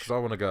dosh. I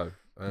want to go.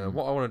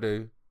 What I want to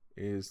do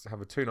is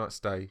have a 2-night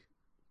stay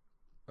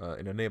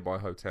in a nearby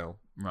hotel,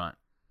 Right.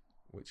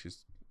 which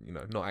is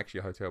not actually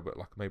a hotel, but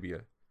like maybe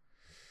a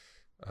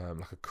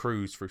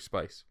cruise through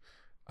space,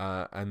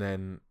 and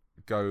then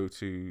go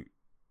to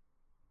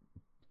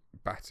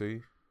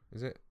Batu.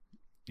 Is it?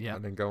 Yeah.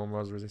 And then go on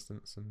Rise of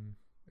Resistance, and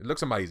it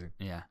looks amazing.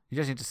 Yeah. You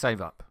just need to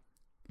save up.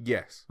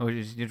 Yes. Or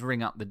you just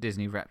ring up the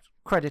Disney reps.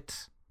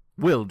 Credits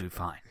will do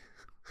fine.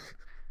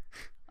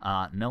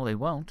 No, they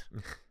won't.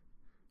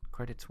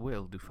 Credits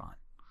will do fine.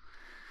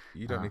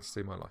 You don't need to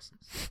see my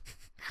license.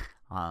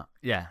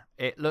 Yeah,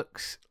 it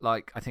looks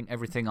like I think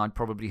everything I'd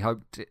probably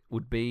hoped it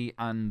would be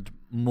and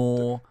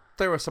more.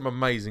 There are some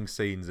amazing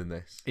scenes in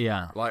this.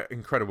 Yeah. Like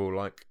incredible.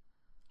 Like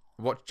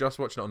just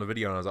watching it on the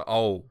video, and I was like,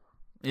 oh,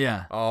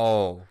 Yeah.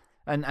 oh.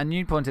 And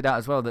you pointed out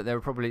as well that there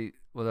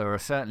are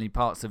certainly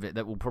parts of it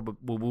that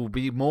will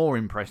be more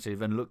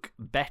impressive and look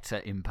better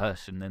in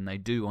person than they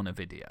do on a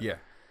video. Yeah.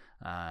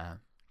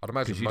 I'd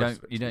imagine because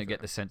you don't get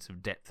the sense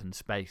of depth and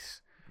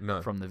space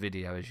no. from the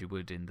video as you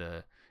would in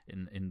the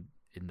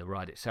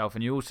ride itself,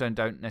 and you also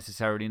don't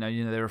necessarily know.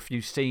 There are a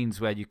few scenes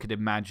where you could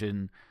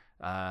imagine,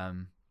 a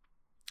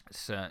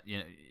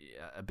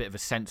bit of a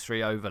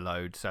sensory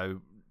overload.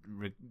 So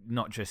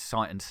not just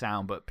sight and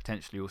sound, but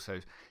potentially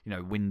also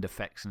wind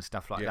effects and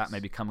stuff like that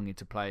maybe coming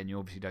into play, and you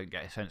obviously don't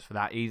get a sense for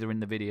that either in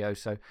the video.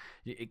 So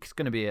it's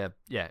going to be it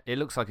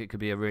looks like it could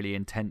be a really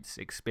intense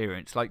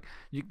experience. Like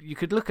you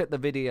could look at the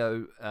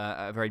video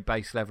at a very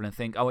base level and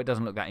think, oh, it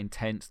doesn't look that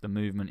intense, the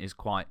movement is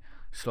quite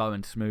slow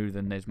and smooth,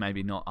 and there's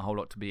maybe not a whole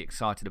lot to be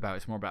excited about.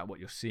 It's more about what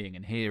you're seeing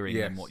and hearing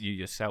and what you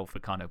yourself are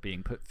kind of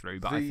being put through.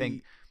 But I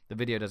think the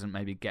video doesn't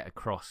maybe get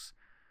across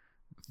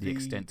the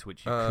extent to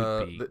which you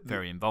could be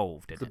very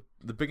involved in it.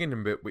 The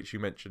beginning bit, which you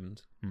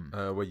mentioned,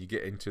 where you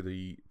get into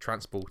the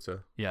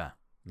transporter, Yeah.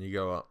 and you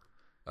go up,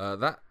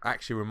 that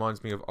actually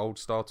reminds me of old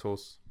Star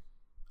Tours.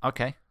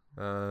 Okay.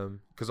 Because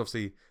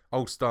obviously,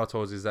 old Star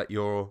Tours is that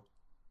you're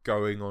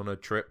going on a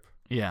trip,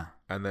 Yeah.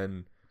 and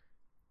then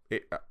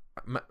it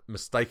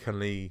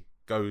mistakenly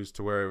goes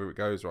to wherever it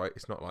goes. Right?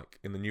 It's not like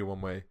in the new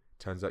one where it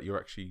turns out you're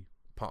actually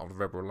part of the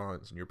Rebel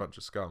Alliance and you're a bunch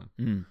of scum.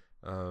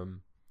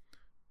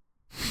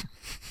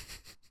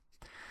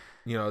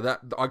 That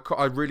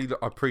I really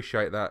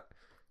appreciate that.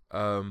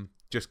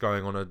 Just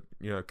going on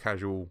a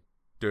casual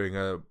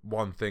doing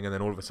one thing and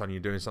then all of a sudden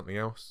you're doing something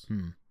else.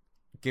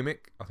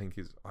 Gimmick, I think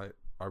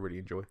I really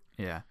enjoy.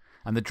 Yeah,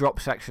 and the drop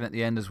section at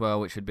the end as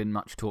well, which had been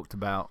much talked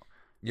about.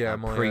 Yeah,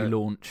 my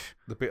pre-launch.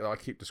 The bit that I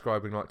keep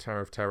describing like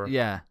Tower of Terror.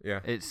 Yeah,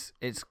 yeah, it's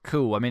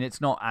cool. I mean, it's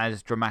not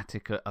as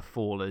dramatic a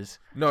fall as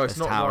it's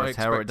not Tower like of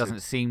Terror. expected. It doesn't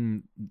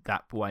seem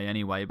that way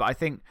anyway. But I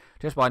think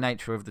just by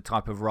nature of the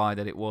type of ride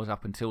that it was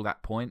up until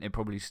that point, it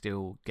probably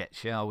still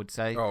gets you, I would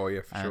say. Oh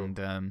yeah, for sure.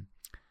 And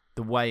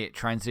the way it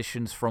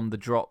transitions from the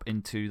drop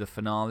into the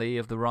finale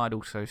of the ride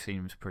also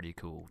seems pretty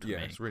cool to me. Yeah,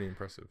 it's really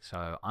impressive.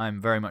 So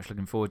I'm very much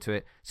looking forward to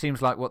it. Seems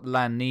like what the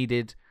land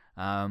needed.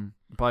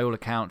 By all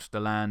accounts, the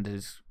land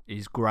is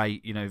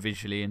great,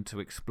 visually and to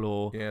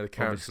explore. Yeah, the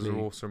characters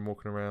obviously. are awesome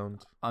walking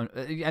around.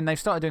 And they've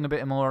started doing a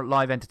bit more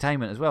live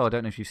entertainment as well. I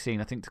don't know if you've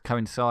seen. I think to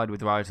coincide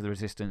with Rise of the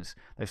Resistance,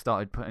 they've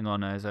started putting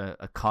on as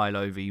a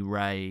Kylo v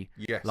Rey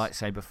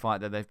lightsaber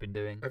fight that they've been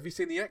doing. Have you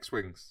seen the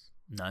X-wings?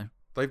 No.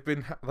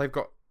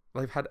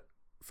 They've had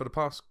for the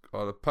past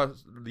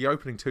the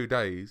opening 2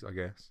 days, I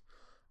guess,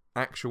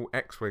 actual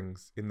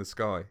X-wings in the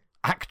sky.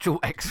 Actual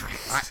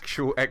X-wings.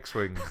 Actual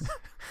X-wings.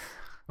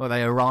 Well,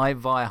 they arrive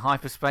via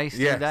hyperspace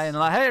today and they're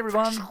like, hey,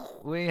 everyone,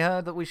 we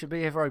heard that we should be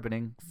here for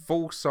opening.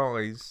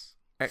 Full-size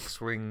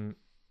X-wing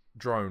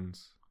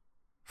drones.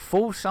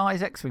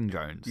 Full-size X-wing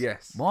drones?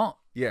 Yes. What?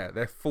 Yeah,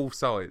 they're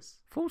full-size.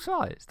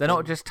 Full-size? They're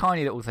not just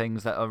tiny little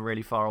things that are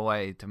really far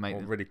away to make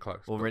Or them... really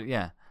close. Or really,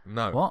 yeah.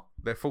 No. What?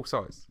 They're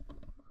full-size.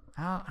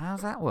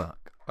 How's that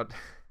work? I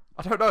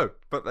don't know,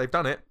 but they've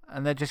done it.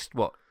 And they're just,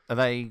 what? Are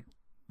they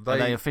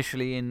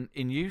officially in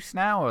use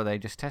now, or are they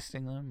just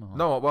testing them? Or?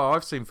 No, well,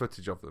 I've seen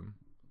footage of them.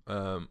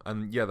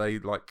 And yeah, they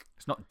like...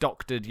 It's not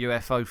doctored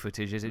UFO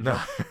footage, is it?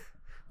 No.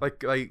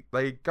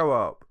 they go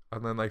up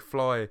and then they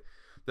fly.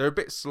 They're a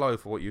bit slow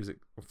for what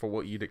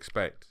you'd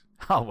expect.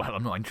 Oh, well,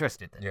 I'm not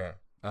interested then. Yeah.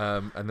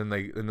 And then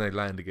they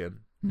land again.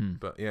 Hmm.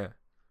 But yeah,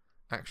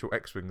 actual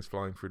X-wings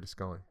flying through the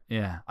sky.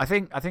 Yeah, I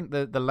think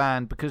the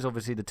land, because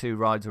obviously the two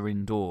rides are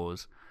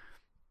indoors,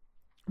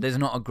 there's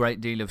not a great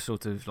deal of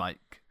sort of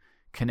like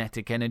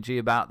kinetic energy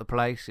about the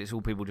place. It's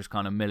all people just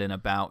kind of milling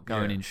about,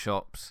 going Yeah. in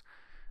shops.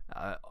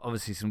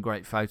 Obviously, some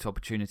great photo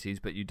opportunities,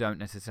 but you don't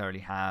necessarily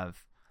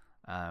have.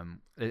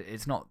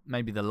 It's not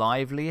maybe the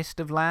liveliest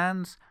of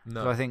lands.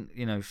 No. So I think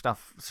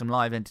some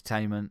live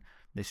entertainment,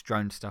 this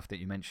drone stuff that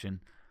you mentioned,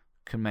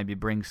 can maybe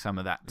bring some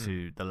of that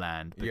to the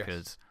land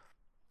because,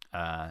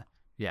 I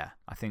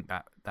think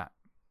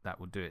that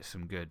will do it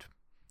some good.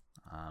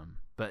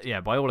 But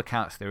yeah, by all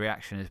accounts, the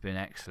reaction has been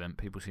excellent.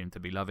 People seem to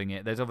be loving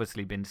it. There's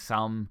obviously been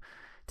some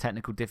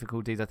technical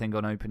difficulties. I think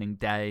on opening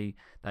day,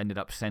 they ended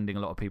up sending a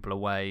lot of people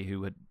away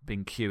who had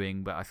been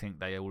queuing, but I think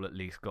they all at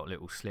least got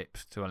little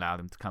slips to allow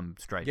them to come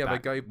straight Yeah,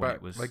 back. they gave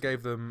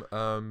them.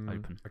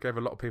 open. I gave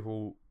a lot of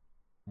people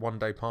 1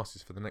 day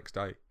passes for the next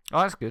day.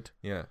 Oh, that's good.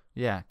 Yeah.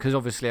 Yeah, because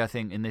obviously I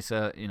think in this,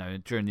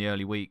 during the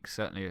early weeks,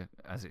 certainly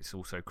as it's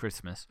also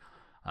Christmas,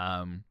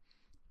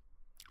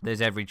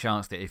 there's every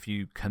chance that if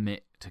you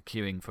commit to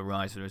queuing for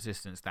Rise of the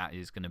Resistance, that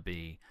is going to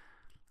be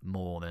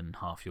more than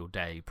half your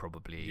day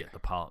probably at the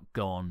park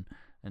gone.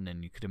 And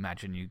then you could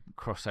imagine you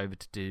cross over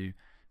to do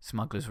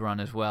Smuggler's Run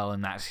as well,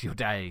 and that's your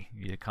day.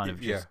 You're kind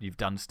of you've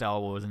done Star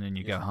Wars and then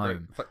you go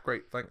home.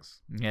 Great,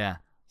 thanks. Yeah.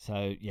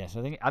 So yes,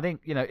 I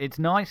think it's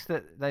nice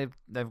that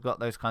they've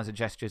got those kinds of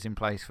gestures in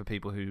place for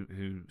people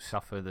who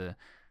suffer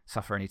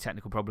any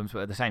technical problems, but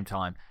at the same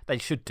time they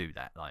should do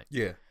that. Like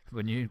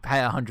when you pay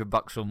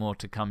 $100 or more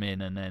to come in,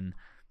 and then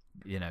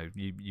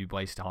you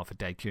waste half a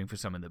day queuing for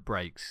something that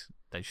breaks,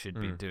 they should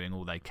be doing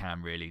all they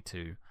can really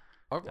to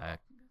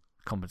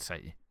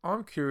compensate you.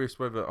 I'm curious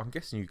whether I'm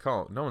guessing you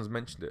can't. No one's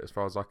mentioned it as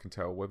far as I can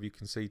tell. Whether you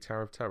can see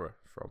Tower of Terror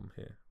from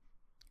here.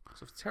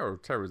 So Tower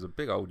of Terror is a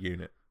big old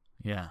unit.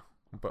 Yeah.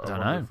 But I I don't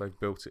wonder know if they've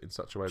built it in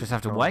such a way. Just that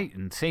have to you can't. wait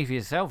and see for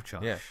yourself,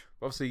 Josh. Yeah.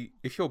 Obviously,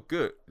 if you're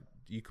good,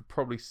 you could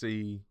probably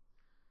see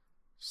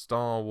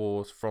Star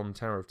Wars from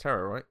Tower of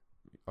Terror, right?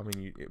 I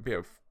mean, it'd be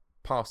a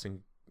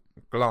passing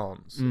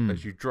glance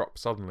as you drop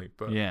suddenly.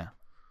 But yeah,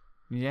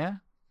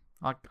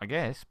 I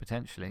guess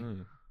potentially.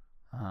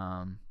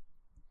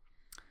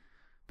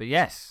 But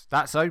yes,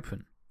 that's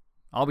open.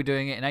 I'll be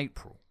doing it in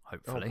April,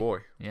 hopefully. Oh boy.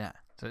 Yeah.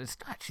 So it's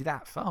actually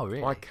that far,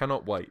 really. I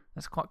cannot wait.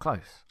 That's quite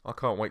close. I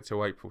can't wait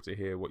till April to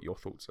hear what your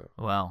thoughts are.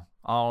 Well,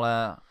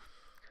 I'll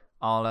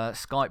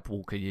Skype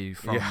walker you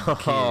from Yeah. the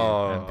queue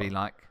and be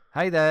like,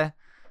 "Hey there,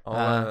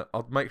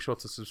 I'll make sure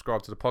to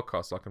subscribe to the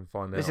podcast so I can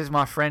find out. this is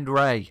my friend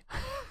Ray.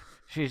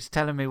 She's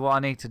telling me what I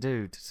need to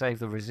do to save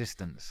the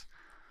Resistance.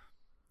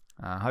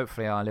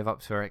 Hopefully, I live up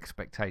to her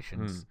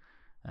expectations,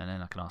 and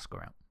then I can ask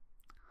her out."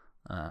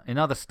 In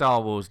other Star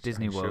Wars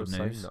Disney World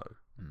She'll news, say no.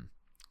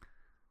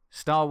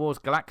 Star Wars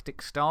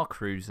Galactic Star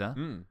Cruiser,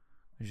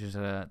 which is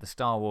the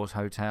Star Wars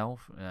hotel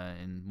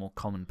in more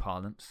common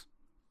parlance,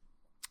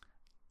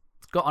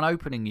 it's got an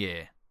opening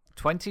year,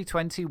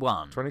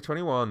 2021.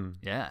 2021.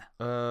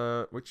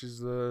 Yeah. Which is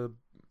the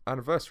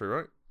anniversary,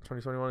 right?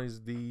 2021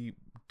 is the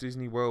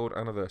Disney World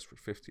anniversary,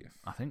 50th.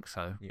 I think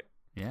so. Yeah.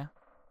 Yeah.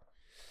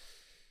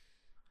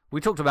 We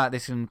talked about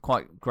this in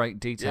quite great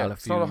detail a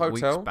it's few not a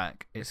hotel. weeks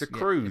back. It's a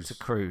cruise. It's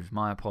a cruise.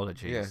 My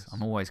apologies. Yes.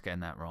 I'm always getting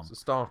that wrong. It's a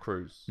Star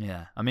Cruise.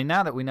 Yeah. I mean,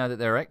 now that we know that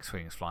there are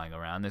X-Wings flying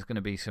around, there's going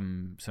to be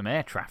some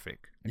air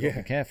traffic. You've got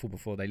to be careful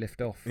before they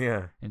lift off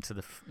into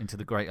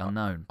the great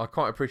unknown. I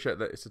quite appreciate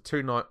that it's a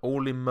 2-night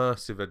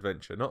all-immersive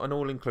adventure, not an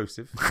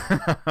all-inclusive.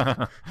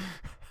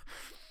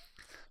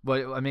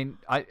 Well, I mean,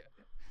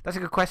 that's a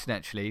good question,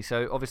 actually.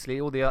 So,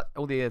 obviously, all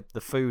the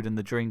food and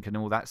the drink and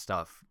all that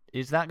stuff,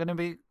 is that going to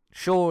be...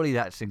 Surely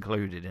that's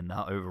included in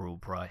that overall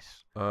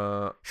price.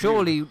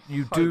 Surely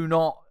you do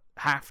not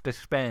have to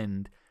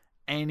spend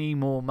any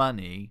more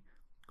money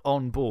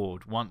on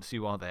board once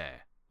you are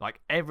there. Like,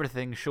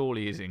 everything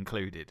surely is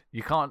included.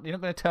 You're not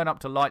going to turn up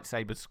to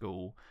lightsaber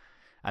school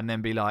and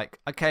then be like,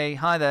 okay,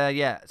 hi there,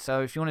 yeah,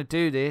 so if you want to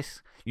do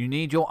this, you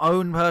need your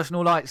own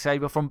personal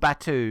lightsaber from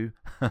Batuu,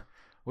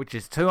 which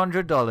is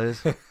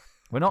 $200.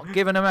 We're not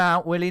giving them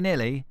out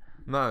willy-nilly.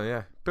 No,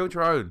 yeah. Build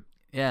your own.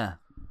 Yeah.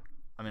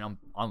 I mean,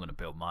 I'm going to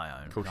build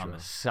my own. Course I'm you a are.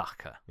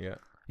 sucker. Yeah.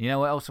 You know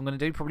what else I'm going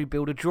to do? Probably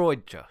build a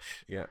droid,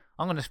 Josh. Yeah.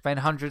 I'm going to spend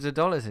hundreds of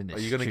dollars in this. Are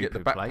you going to get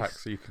the stupid backpack place.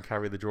 so you can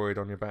carry the droid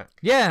on your back?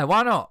 Yeah,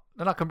 why not?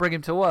 Then I can bring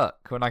him to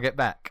work when I get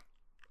back.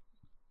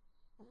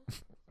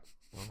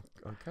 Well,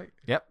 okay.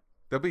 Yep.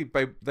 There'll be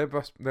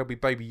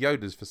baby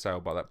Yodas for sale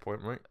by that point,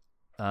 right?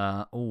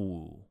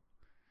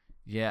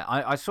 Yeah,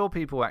 I saw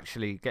people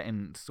actually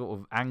getting sort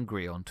of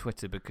angry on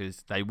Twitter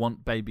because they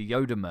want Baby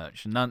Yoda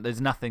merch, and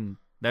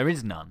there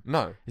is none.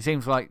 No. It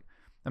seems like,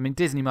 I mean,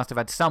 Disney must have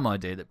had some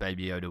idea that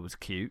Baby Yoda was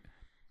cute.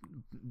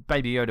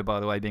 Baby Yoda,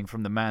 by the way, being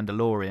from The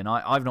Mandalorian.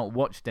 I've not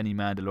watched any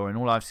Mandalorian.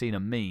 All I've seen are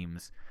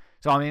memes.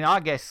 So, I mean, I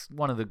guess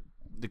one of the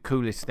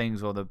coolest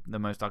things or the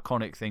most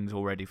iconic things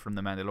already from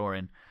The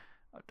Mandalorian,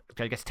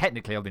 I guess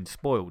technically I've been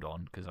spoiled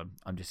on because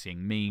I'm just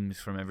seeing memes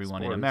from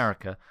everyone in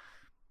America.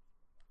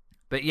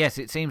 But yes,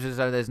 it seems as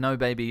though there's no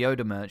Baby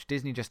Yoda merch.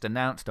 Disney just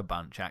announced a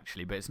bunch,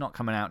 actually, but it's not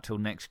coming out till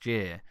next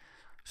year.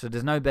 So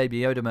there's no Baby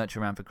Yoda merch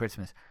around for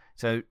Christmas.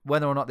 So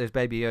whether or not there's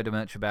Baby Yoda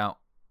merch about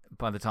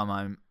by the time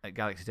I'm at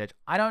Galaxy's Edge,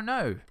 I don't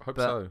know. I hope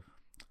but so.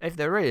 if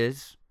there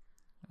is,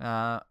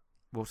 I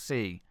we'll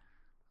see.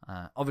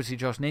 Obviously,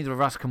 Josh, neither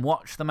of us can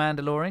watch The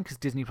Mandalorian because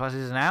Disney Plus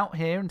isn't out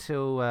here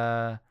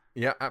until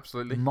Yeah,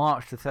 absolutely.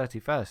 March the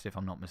 31st, if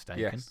I'm not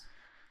mistaken. Yes.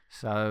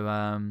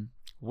 So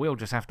we'll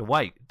just have to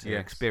wait to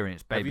Yes.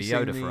 experience Have Baby you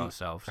seen Yoda for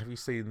ourselves. Have you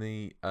seen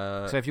the?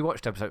 So have you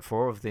watched episode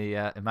 4 of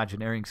the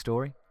Imagineering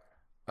story?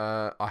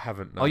 I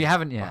haven't. No. Oh, you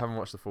haven't I yet? haven't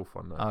watched the fourth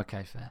one. No.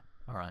 Okay, fair.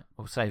 All right,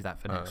 we'll save that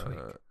for next week.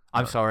 Uh,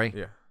 I'm no. sorry,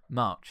 Yeah.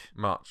 March.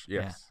 March.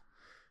 Yes.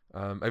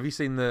 Have you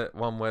seen the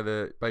one where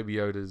the Baby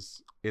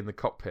Yoda's in the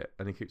cockpit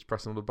and he keeps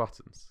pressing all the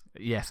buttons?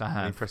 Yes, I And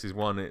he have. presses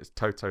one, it's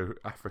Toto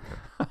Africa.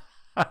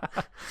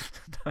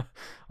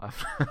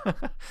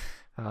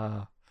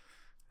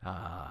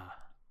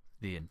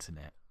 The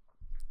internet.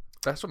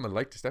 That's from the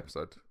latest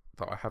episode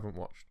that I haven't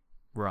watched.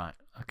 Right.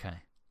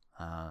 Okay.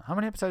 How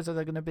many episodes are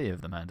there going to be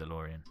of The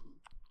Mandalorian?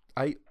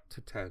 8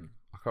 to 10.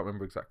 I can't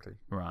remember exactly.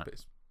 Right. But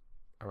it's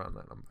around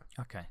that number.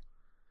 Okay.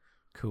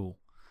 Cool.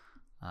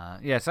 So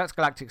that's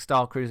Galactic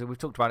Star Cruiser. We've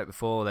talked about it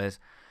before.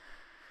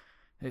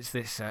 It's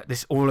this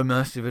all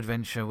immersive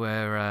adventure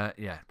where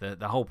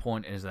the whole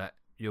point is that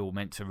you're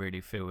meant to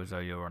really feel as though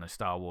you're on a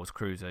Star Wars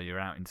cruiser. You're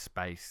out in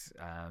space.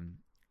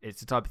 It's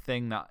the type of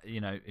thing that,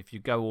 you know, if you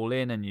go all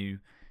in and you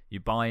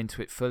buy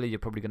into it fully, you're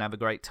probably going to have a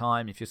great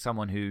time. If you're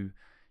someone who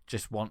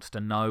just wants to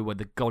know where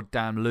the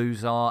goddamn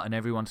loos are and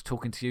everyone's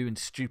talking to you in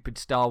stupid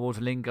Star Wars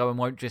lingo and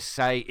won't just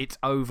say it's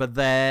over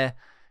there,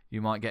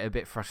 you might get a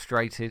bit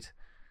frustrated.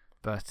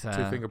 But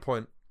Two-finger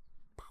point.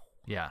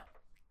 yeah,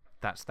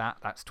 that's 2021.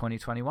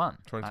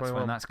 That's 2021.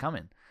 when that's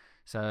coming.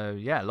 So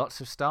yeah,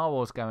 lots of Star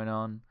Wars going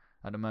on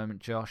at the moment,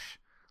 Josh.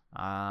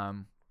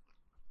 Lots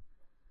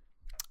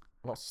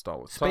of Star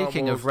Wars.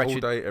 Speaking Star of Wars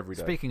wretched, all day, every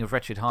day. Speaking of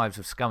wretched hives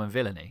of scum and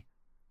villainy,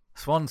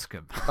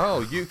 Swanscombe.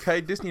 Oh,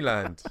 UK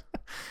Disneyland.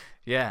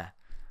 Yeah.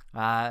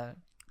 A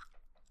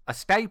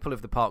staple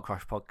of the Park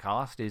Crush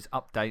podcast is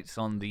updates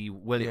on the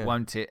Will It Yeah.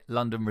 Won't It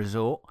London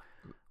Resort.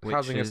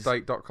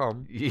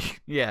 Housingestate.com.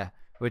 Yeah,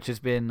 which has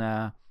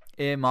been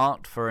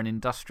earmarked for an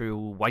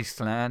industrial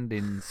wasteland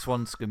in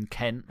Swanscombe,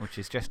 Kent, which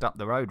is just up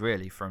the road,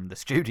 really, from the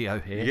studio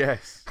here.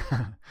 Yes.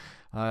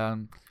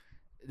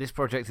 This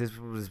project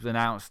was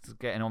announced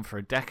getting on for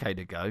a decade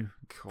ago.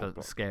 God,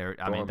 But scary.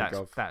 I mean,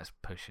 blimey, that's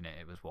pushing it.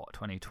 It was, what,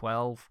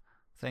 2012,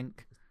 I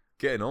think?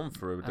 getting on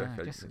for a I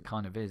decade. guess it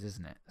kind of is,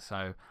 isn't it?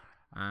 So,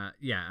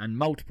 and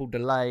multiple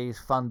delays,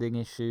 funding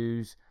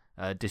issues,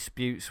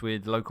 disputes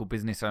with local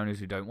business owners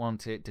who don't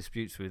want it,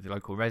 disputes with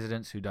local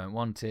residents who don't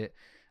want it.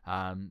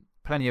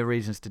 Plenty of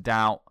reasons to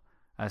doubt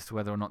as to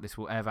whether or not this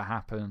will ever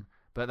happen.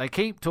 But they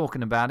keep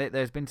talking about it.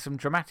 There's been some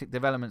dramatic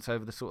developments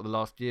over the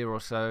last year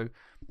or so.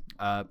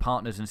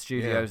 Partners and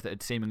studios that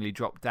had seemingly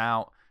dropped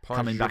out,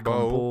 coming back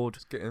on board.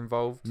 Get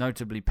involved.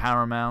 Notably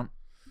Paramount.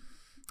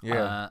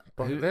 Yeah.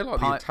 But they're like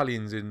the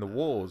Italians in the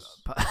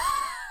wars.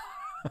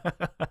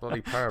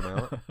 Bloody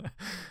Paramount.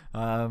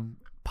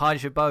 Pai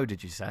Jabot,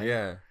 did you say?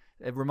 Yeah.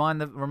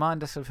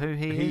 Remind us of who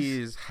he is.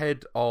 He is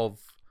head of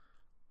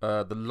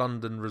the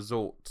London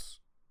Resort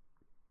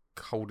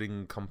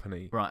Holding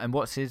Company. Right, and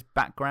what's his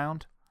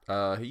background?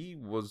 He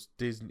was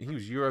Disney. He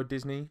was Euro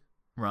Disney.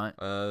 Right.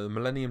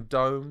 Millennium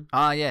Dome.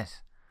 Ah,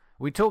 yes.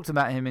 We talked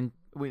about him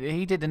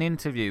he did an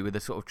interview with a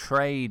sort of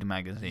trade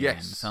magazine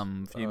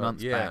some few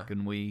months back,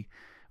 and we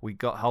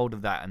got hold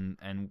of that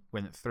and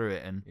went through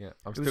it. And yeah,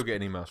 I'm still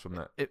getting emails from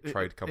that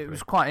trade company. It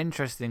was quite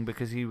interesting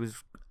because he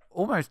was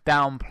almost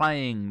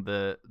downplaying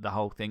the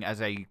whole thing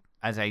as a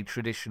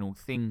traditional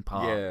theme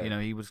park. Yeah. You know,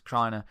 he was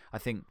trying to, I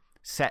think,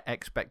 set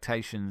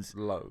expectations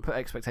low, put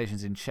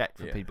expectations in check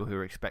for people who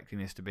are expecting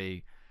this to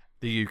be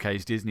the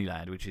UK's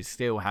Disneyland, which is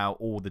still how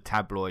all the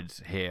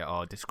tabloids here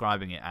are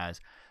describing it as,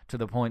 to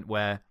the point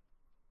where,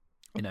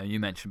 you know, you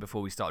mentioned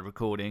before we started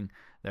recording,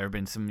 there have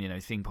been some, you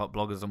know, theme park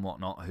bloggers and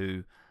whatnot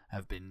who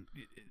have been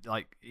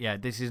like, yeah,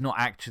 this is not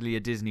actually a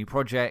Disney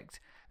project.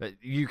 But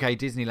UK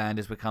Disneyland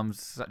has become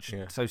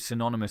so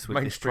synonymous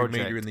with this project.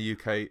 Mainstream media in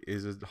the UK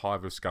is a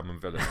hive of scum and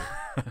villainy.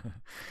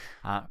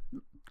 Not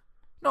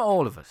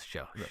all of us,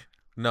 Josh.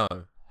 No.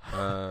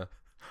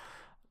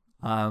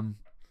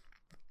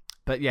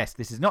 But yes,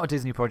 this is not a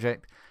Disney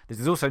project. This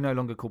is also no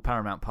longer called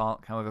Paramount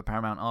Park. However,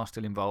 Paramount are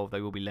still involved.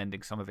 They will be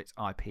lending some of its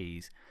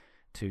IPs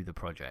to the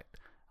project.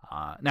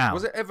 Now,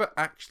 was it ever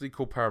actually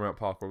called Paramount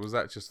Park, or was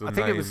that just the name? I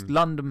think it was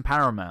London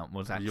Paramount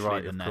was actually You're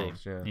right, the name.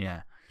 Course,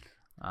 yeah.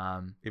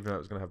 Even though it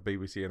was going to have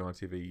BBC and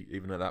ITV,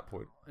 even at that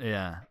point.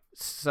 Yeah.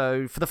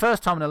 So for the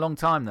first time in a long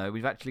time, though,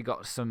 we've actually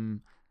got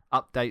some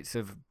updates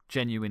of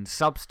genuine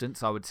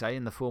substance, I would say,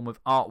 in the form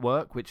of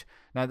artwork, which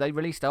now they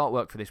released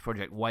artwork for this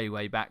project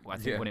way back, I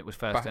think, when it was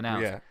first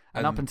announced. Yeah.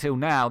 And up until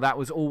now, that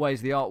was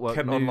always the artwork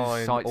Kent news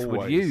Online sites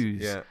would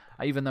use,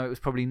 even though it was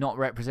probably not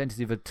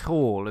representative at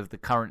all of the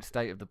current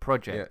state of the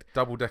project. Yeah,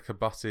 double-decker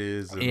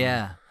buses. And...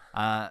 Yeah.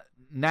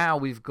 Now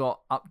we've got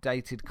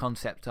updated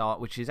concept art,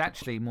 which is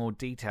actually more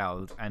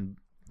detailed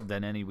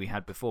than any we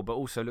had before, but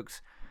also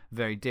looks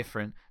very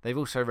different. They've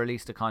also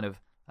released a kind of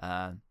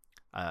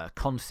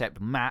concept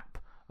map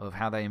of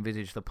how they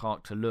envisage the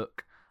park to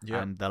look.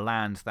 Yeah. and the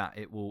lands that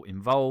it will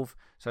involve.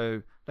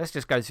 So let's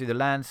just go through the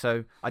lands.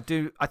 So I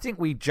think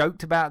we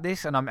joked about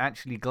this, and I'm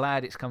actually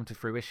glad it's come to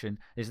fruition,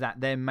 is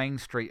that their main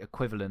street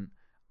equivalent,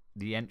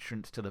 the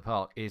entrance to the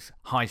park, is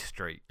High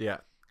Street. Yeah.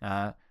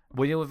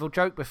 We've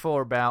joked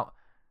before about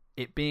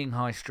it being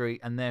High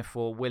Street, and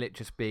therefore will it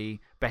just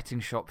be betting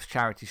shops,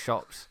 charity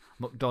shops,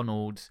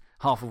 McDonald's,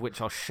 half of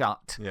which are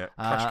shut. Yeah.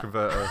 Cash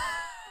converter.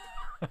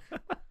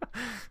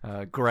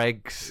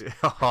 Greg's.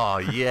 Oh,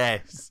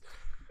 yes.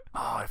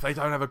 Oh, if they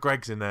don't have a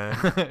Greg's in there.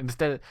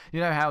 Instead of, you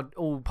know how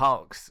all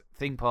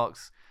theme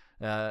parks,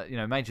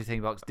 major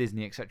theme parks,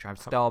 Disney, etc., have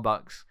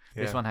Starbucks.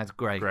 Yeah. This one has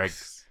Greg's.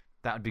 Greg's.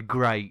 That would be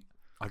great.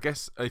 I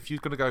guess if you're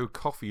going to go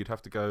coffee, you'd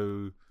have to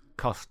go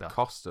Costa.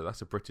 Costa.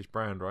 That's a British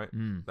brand, right?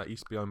 Mm. That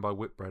used to be owned by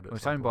Whitbread. Well,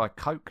 it's owned by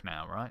Coke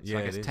now, right? So Yeah,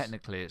 I guess it is.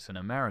 technically it's an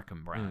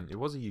American brand. It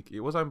was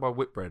owned by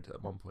Whitbread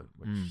at one point,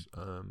 which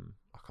I can't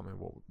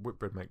remember what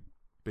Whitbread make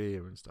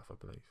beer and stuff, I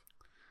believe.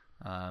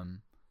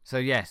 So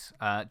yes,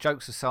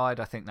 jokes aside,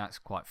 I think that's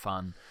quite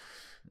fun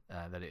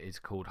that it is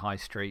called High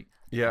Street.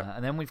 Yeah.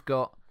 And then we've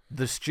got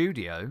the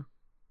studio,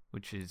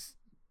 which is,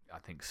 I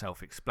think,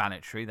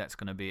 self-explanatory. That's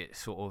going to be its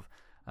sort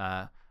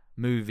of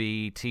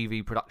movie,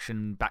 TV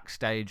production,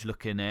 backstage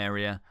looking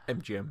area.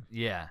 MGM.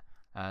 Yeah.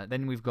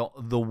 Then we've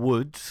got the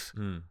Woods,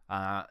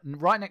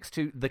 right next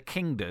to the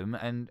Kingdom,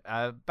 and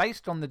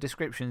based on the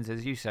descriptions,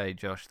 as you say,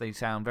 Josh, they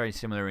sound very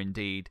similar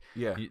indeed.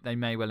 Yeah. They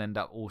may well end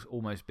up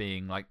almost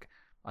being like,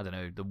 I don't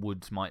know, the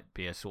Woods might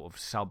be a sort of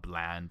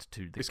subland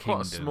to the It's Kingdom.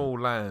 quite a small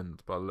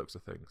land by the looks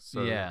of things.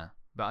 So, yeah,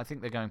 but I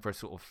think they're going for a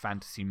sort of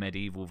fantasy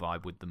medieval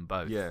vibe with them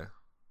both. Yeah.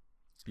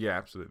 Yeah,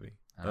 absolutely.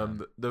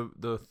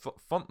 The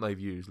font they've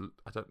used,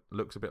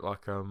 looks a bit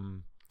like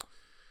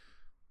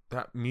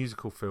that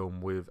musical film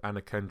with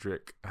Anna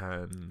Kendrick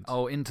and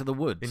Into the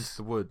Woods. Into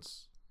the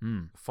Woods.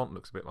 Mm. The font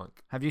looks a bit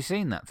like. Have you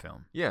seen that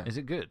film? Yeah. Is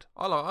it good?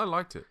 I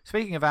liked it.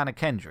 Speaking of Anna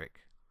Kendrick,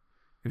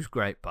 who's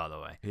great, by the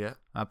way. Yeah.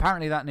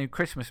 Apparently, that new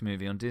Christmas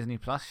movie on Disney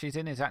Plus she's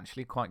in is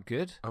actually quite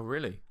good. Oh,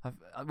 really?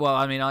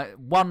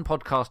 One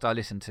podcast I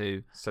listened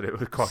to said it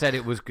was quite. said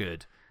it was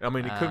good. I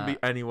mean, it couldn't be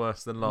any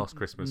worse than Last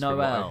Christmas. From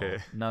what I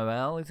hear.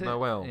 Noelle, is it?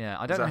 Noelle. Yeah,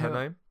 I don't know know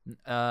her name.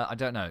 I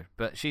don't know,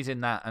 but she's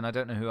in that, and I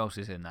don't know who else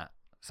is in that.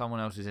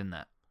 Someone else is in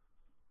that.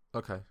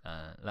 Okay.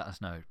 Let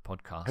us know,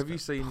 podcast. Have you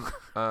seen?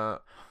 I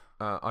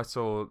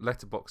saw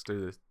Letterboxd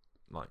do this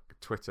like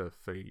Twitter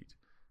feed,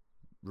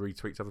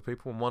 retweets other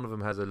people, and one of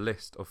them has a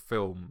list of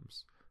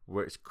films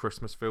where it's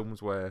Christmas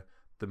films where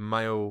the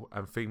male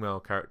and female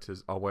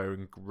characters are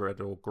wearing red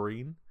or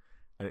green,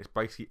 and it's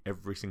basically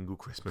every single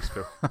Christmas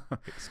film.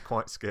 It's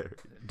quite scary.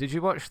 Did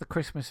you watch the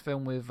Christmas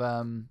film with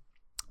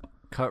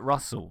Kurt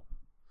Russell,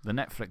 the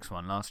Netflix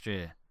one last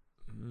year,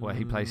 where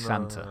he plays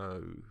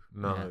Santa?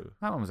 No. Yeah,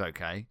 that one was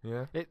okay.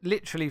 Yeah. It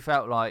literally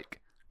felt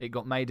like it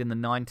got made in the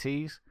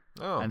 90s,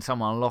 and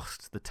someone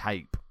lost the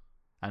tape,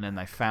 and then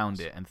they found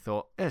it and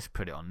thought, let's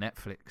put it on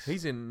Netflix.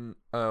 He's in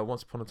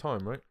Once Upon a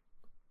Time, right?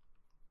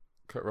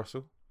 Kurt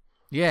Russell.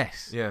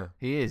 Yes. Yeah.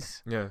 He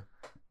is. Yeah.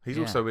 He's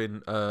also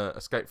in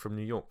Escape from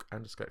New York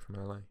and Escape from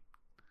LA.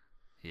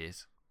 He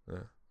is.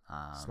 Yeah.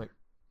 Snake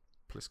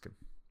Plissken.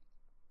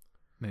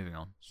 Moving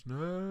on.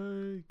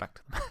 Snake.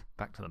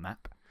 Back to the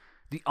map.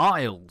 The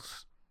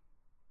Isles.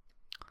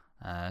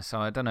 So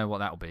I don't know what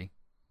that'll be.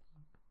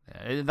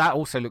 That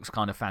also looks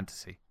kind of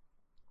fantasy.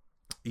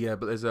 Yeah,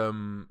 but there's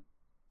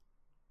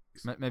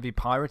maybe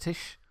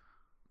piratish.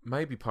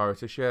 Maybe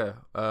piratish. Yeah.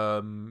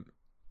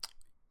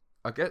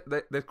 I get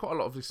there's quite a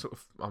lot of this sort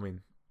of. I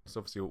mean, it's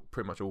obviously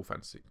pretty much all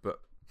fantasy, but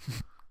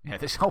yeah,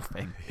 this whole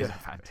thing is a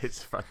fantasy.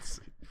 It's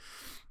fantasy.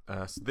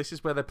 So this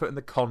is where they're putting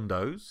the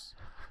condos,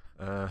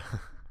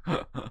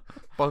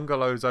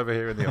 bungalows over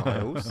here in the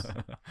Isles.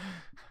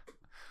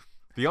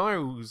 The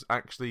Isles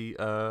actually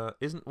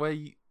isn't where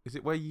is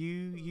it where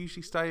you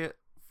usually stay at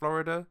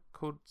Florida?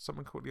 Called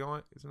something called the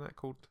Isle? Isn't that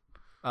called?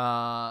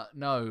 No.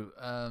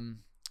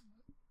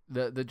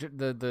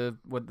 The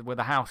where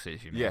the house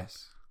is. You mean?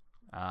 Yes.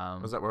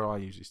 Was that where I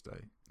usually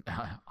stay?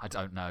 I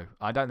don't know.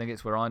 I don't think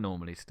it's where I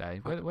normally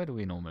stay. Where do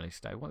we normally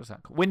stay? What is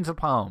that called? Windsor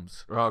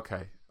Palms. Oh,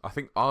 okay. I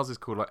think ours is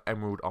called like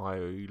Emerald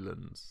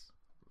Islands.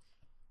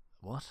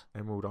 What?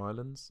 Emerald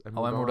Islands?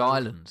 Emerald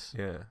Islands.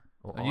 Yeah.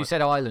 And you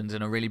said islands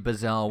in a really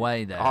bizarre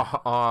way there.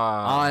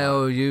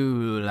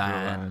 IOU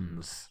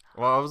lands.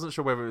 Well, I wasn't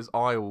sure whether it was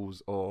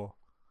Isles or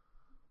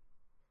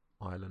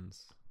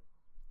Islands.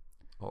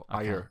 Or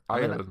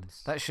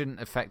Islands. That shouldn't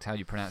affect how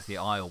you pronounce the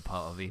Isle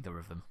part of either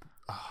of them.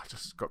 Oh, I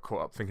just got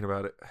caught up thinking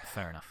about it.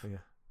 Fair enough. Yeah.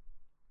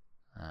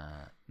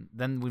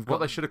 Then we've got... What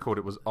they should have called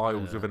it was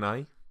Isles with an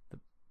A.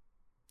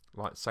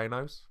 Like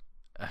Sanos.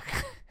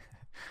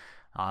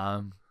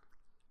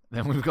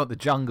 Then we've got the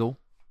jungle,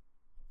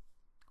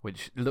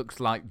 which looks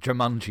like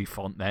Jumanji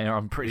font there.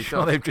 I'm pretty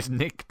sure they've just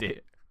nicked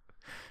it.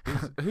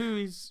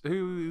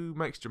 Who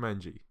makes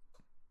Jumanji?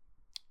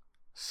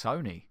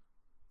 Sony.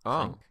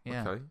 Oh,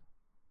 yeah. Okay.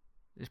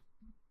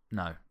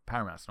 No,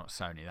 Paramount's not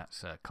Sony.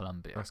 That's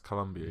Columbia. That's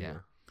Columbia, yeah.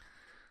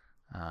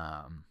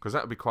 Because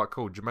that would be quite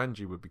cool.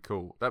 Jumanji would be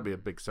cool. That'd be a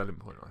big selling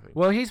point, I think.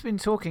 Well, he's been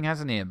talking,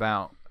 hasn't he,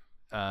 about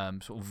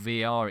sort of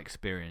VR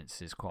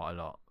experiences quite a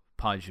lot.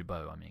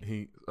 Paijibo, I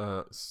mean.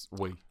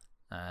 We.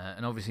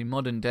 And obviously,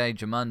 modern day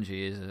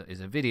Jumanji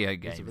is a video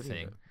game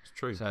thing. It's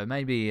true. So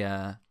maybe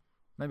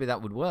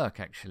that would work.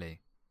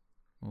 Actually,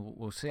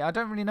 we'll see. I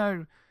don't really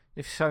know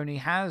if Sony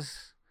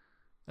has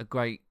a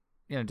great.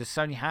 Does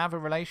Sony have a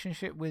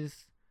relationship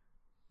with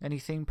any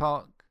theme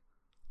park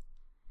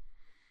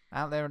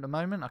out there at the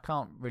moment? I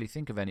can't really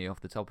think of any off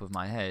the top of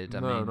my head. I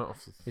mean, not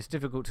off it's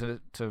difficult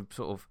to sort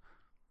of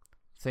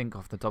think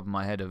off the top of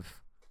my head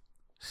of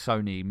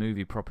Sony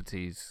movie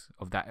properties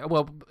of that.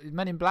 Well,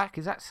 Men in Black,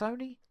 is that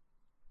Sony?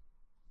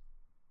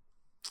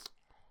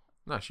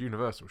 No, it's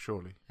Universal,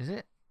 surely. Is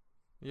it?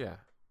 Yeah.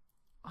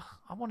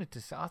 I wanted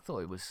to say, I thought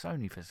it was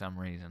Sony for some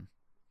reason.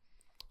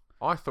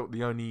 I thought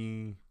the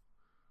only.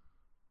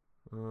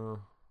 I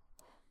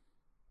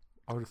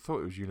would have thought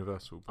it was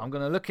Universal. But... I'm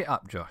going to look it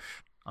up,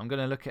 Josh. I'm going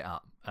to look it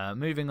up.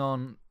 Moving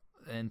on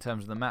in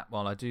terms of the map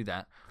while I do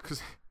that.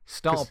 Because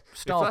Starport.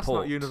 If that's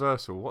not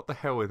Universal, what the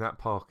hell in that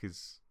park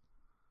is...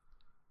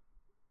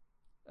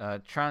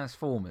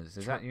 Transformers,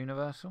 is that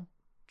Universal?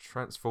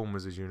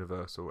 Transformers is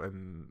Universal,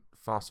 and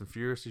Fast and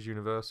Furious is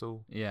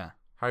Universal. Yeah.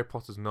 Harry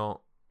Potter's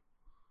not.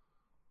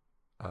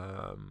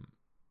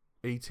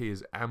 E.T.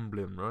 is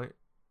Amblin, right?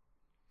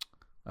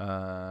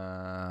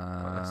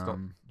 That's not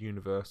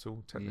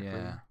Universal, technically.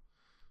 Yeah.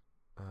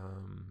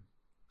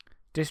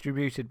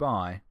 Distributed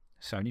by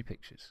Sony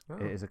Pictures. Oh.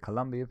 It is a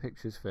Columbia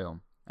Pictures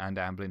film and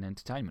Amblin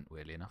Entertainment,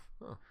 weirdly enough.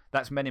 Oh.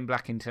 That's Men in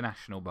Black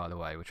International, by the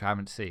way, which I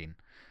haven't seen.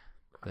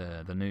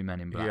 The new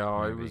Men in Black Yeah,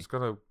 movie. I was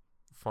going to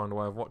find a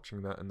way of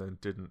watching that and then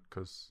didn't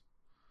because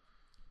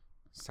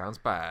sounds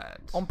bad.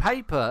 On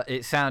paper,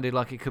 it sounded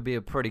like it could be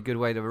a pretty good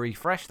way to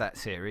refresh that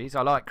series.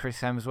 I like Chris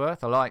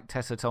Hemsworth. I like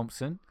Tessa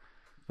Thompson.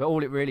 But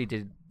all it really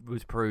did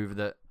was prove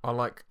that I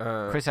like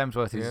Chris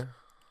Hemsworth is, yeah.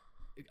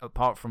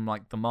 apart from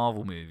like the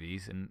Marvel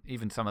movies, and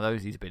even some of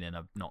those he's been in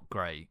are not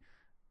great.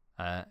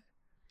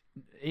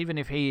 Even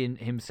if he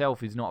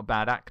himself is not a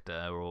bad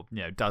actor, or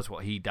does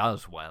what he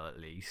does well at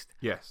least.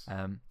 Yes.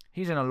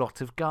 He's in a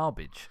lot of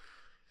garbage.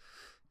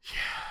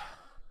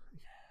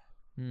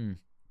 Yeah.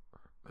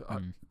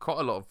 Quite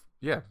a lot of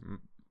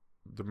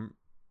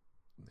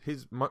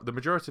the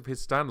majority of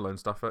his standalone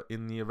stuff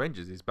in the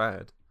Avengers is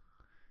bad.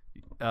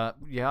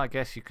 Yeah, I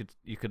guess you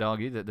could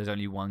argue that there's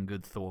only one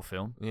good Thor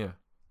film. Yeah.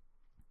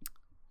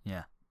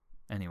 Yeah.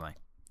 Anyway.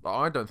 But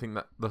I don't think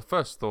that the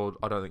first Thor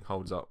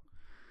holds up.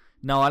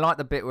 No, I like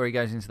the bit where he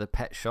goes into the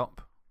pet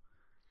shop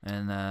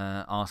and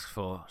asks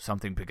for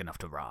something big enough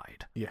to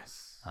ride.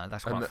 Yes.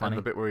 That's quite funny.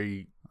 And the bit where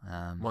he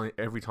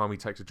every time he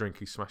takes a drink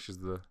he smashes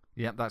the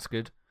Yep, that's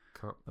good.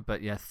 cup.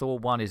 But yeah, Thor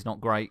 1 is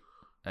not great.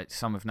 It's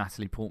some of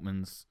Natalie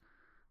Portman's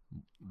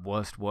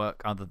worst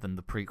work other than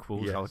the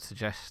prequels, Yes. I would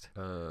suggest.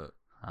 Thor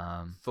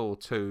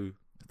 2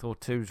 Thor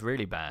 2 is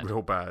really bad.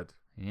 real bad.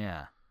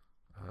 Yeah.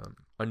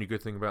 Only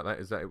good thing about that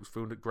is that it was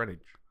filmed at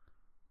Greenwich.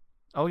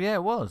 Oh yeah,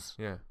 it was.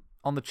 Yeah.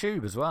 On the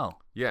Tube as well.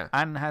 Yeah.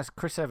 And has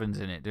Chris Evans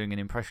in it, doing an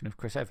impression of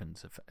Chris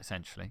Evans,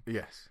 essentially.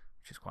 Yes.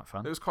 Which is quite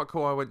fun. It was quite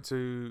cool.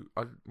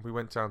 We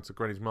went down to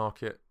Greenwich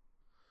Market.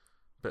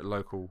 Bit of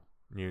local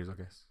news, I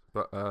guess.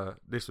 But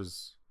this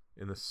was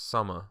in the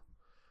summer,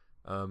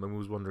 and we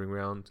was wandering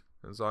around.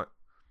 And it was like,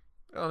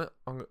 I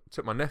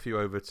took my nephew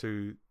over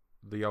to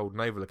the old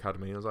Naval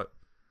Academy. And I was like,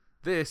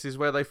 this is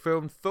where they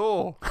filmed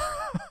Thor.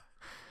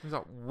 He was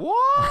like,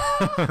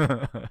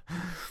 what?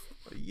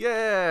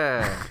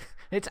 Yeah.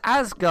 It's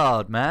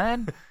Asgard,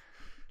 man.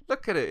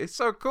 Look at it. It's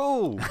so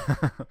cool.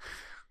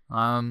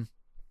 The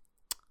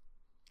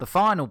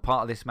final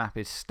part of this map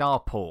is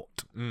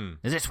Starport. Mm.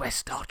 Is this where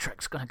Star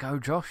Trek's going to go,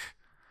 Josh?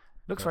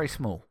 Looks very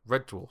small.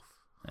 Red Dwarf.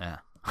 Yeah.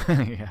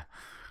 Yeah.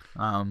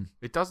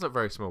 It does look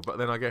very small, but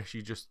then I guess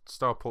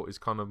Starport is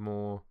kind of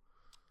more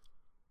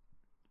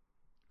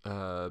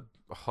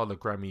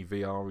hologrammy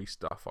VR-y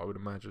stuff, I would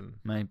imagine.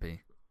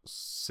 Maybe.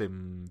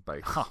 Sim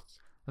based. Huh.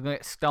 I'm going to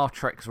get Star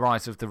Trek's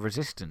Rise of the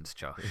Resistance,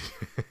 Josh.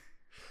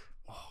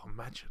 Oh,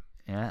 imagine.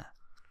 Yeah.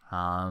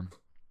 I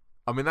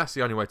mean, that's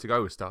the only way to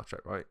go with Star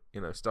Trek, right?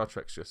 Star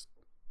Trek's just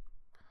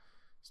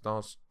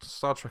Star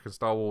Trek and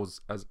Star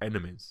Wars as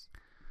enemies.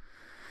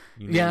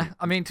 Yeah,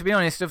 I mean, to be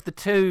honest, of the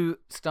two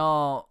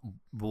Star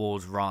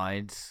Wars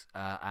rides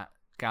at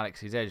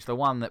Galaxy's Edge, the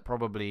one that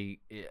probably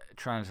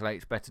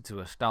translates better to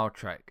a Star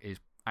Trek is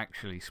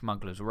actually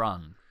Smuggler's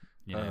Run.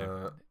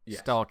 Yes.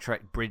 Star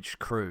Trek Bridge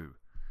Crew.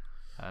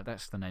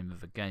 That's the name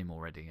of the game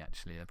already,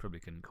 actually. I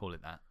probably couldn't call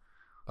it that.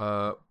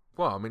 Well,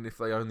 I mean, if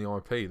they own the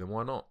IP, then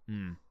why not?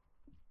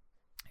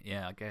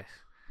 Yeah, I guess.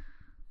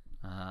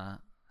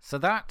 So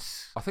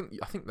that's... I think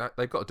that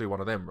they've got to do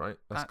one of them, right?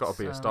 That's got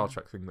to be a Star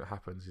Trek thing that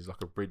happens. Is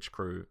like a bridge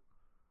crew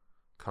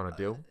kind of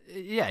deal.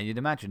 Yeah, you'd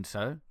imagine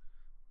so,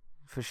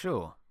 for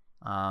sure.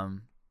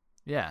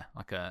 Yeah,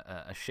 like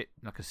a ship,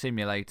 like a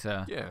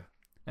simulator. Yeah.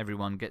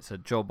 Everyone gets a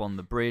job on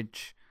the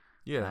bridge.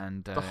 Yeah.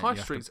 And the high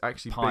street's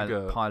actually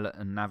bigger. Pilot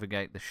and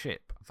navigate the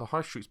ship. The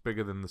high street's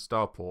bigger than the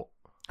starport.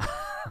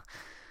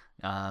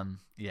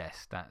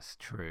 Yes, that's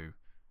true.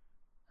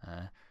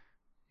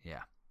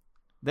 Yeah.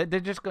 They're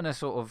just going to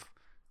sort of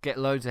get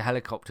loads of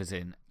helicopters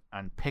in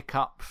and pick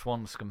up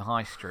Swanscombe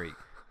High Street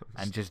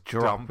and just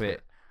drop dump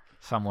it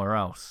somewhere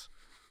else.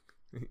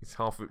 It's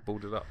half of it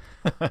boarded up.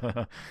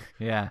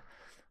 Yeah.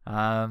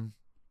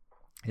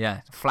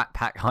 Flat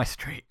pack High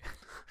Street.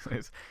 So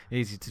it's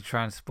easy to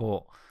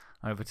transport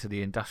over to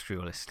the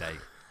industrial estate.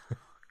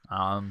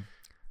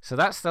 So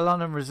that's the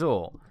London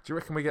Resort. Do you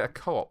reckon we get a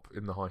co-op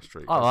in the high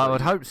street? Oh, I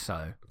would hope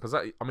so. Because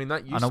that used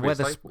And to be a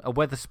staple. a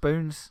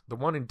Weatherspoons. The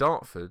one in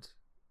Dartford,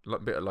 a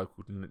bit of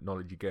local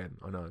knowledge again,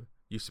 I know,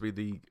 used to be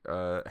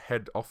the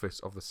head office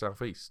of the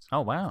South East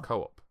Oh, wow.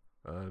 co-op.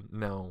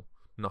 Now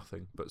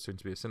nothing, but soon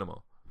to be a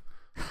cinema.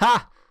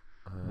 Ha!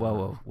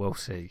 We'll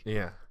see.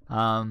 Yeah.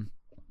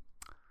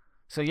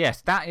 So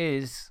yes, that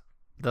is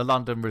the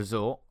London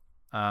Resort.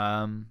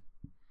 I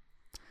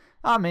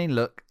mean,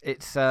 look,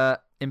 it's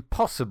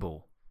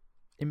impossible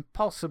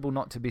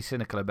not to be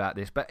cynical about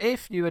this. But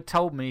if you had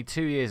told me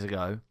 2 years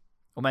ago,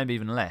 or maybe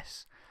even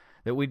less,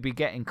 that we'd be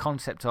getting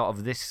concept art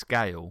of this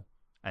scale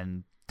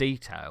and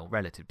detail,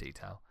 relative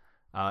detail,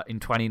 in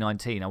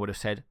 2019, I would have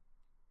said,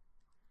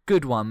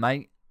 good one,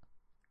 mate.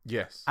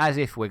 Yes. As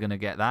if we're going to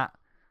get that.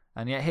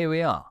 And yet here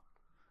we are.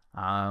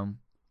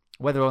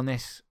 Whether or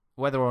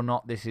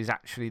not this is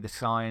actually the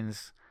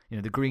signs,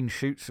 the green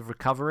shoots of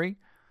recovery,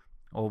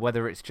 or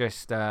whether it's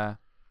just,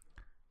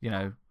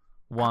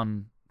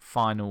 one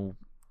final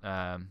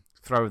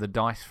throw of the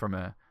dice from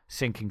a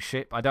sinking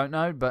ship, I don't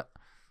know. But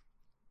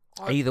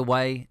either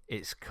way,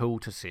 it's cool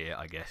to see it,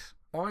 I guess.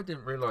 I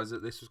didn't realise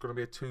that this was going to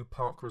be a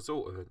 2-park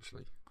resort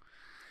eventually.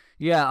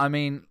 Yeah, I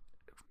mean,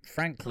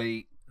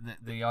 frankly,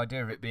 the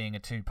idea of it being a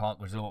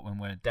 2-park resort when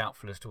we're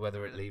doubtful as to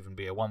whether it'll even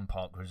be a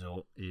 1-park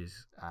resort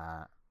is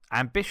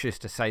ambitious,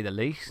 to say the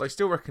least. They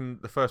still reckon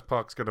the first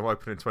park's going to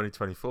open in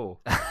 2024.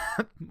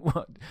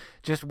 What?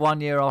 Just 1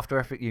 year after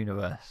Epic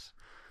Universe.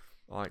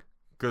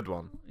 Good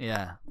one.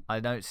 Yeah, I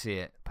don't see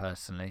it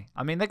personally.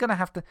 I mean, they're going to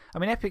have to. I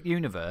mean, Epic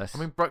Universe. I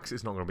mean,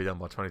 Brexit's not going to be done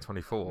by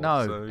 2024.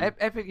 No, so...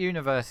 Epic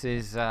Universe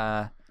is.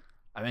 I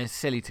mean, it's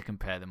silly to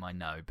compare them, I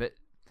know, but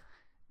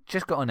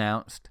just got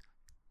announced,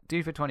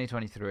 due for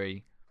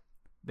 2023.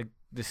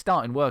 The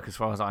starting work, as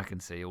far as I can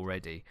see,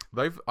 already.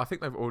 I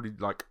think they've already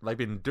they've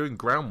been doing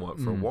groundwork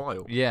for a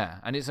while. Yeah,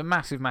 and it's a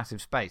massive,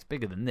 massive space,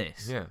 bigger than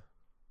this. Yeah.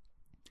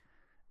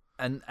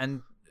 And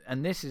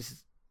this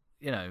is,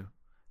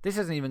 this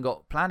hasn't even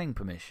got planning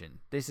permission.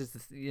 This is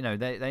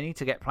they need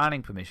to get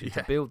planning permission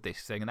to build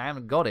this thing, and they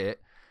haven't got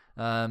it.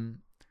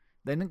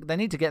 They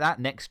need to get that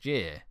next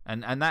year,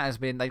 and that has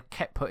been, they've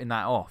kept putting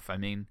that off. I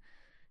mean,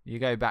 you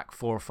go back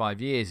 4 or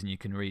 5 years and you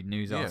can read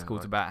news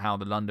articles about how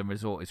the London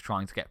Resort is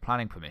trying to get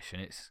planning permission.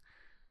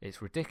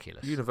 It's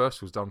ridiculous.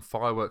 Universal's done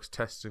fireworks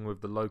testing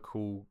with the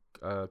local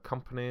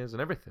companies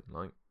and everything.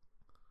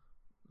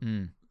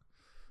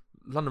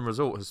 London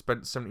Resort has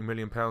spent £70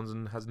 million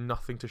and has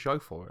nothing to show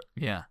for it.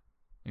 Yeah,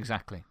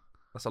 exactly.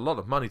 That's a lot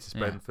of money to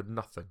spend for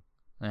nothing.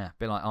 Yeah, a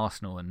bit like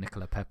Arsenal and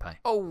Nicola Pepe.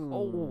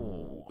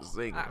 Oh,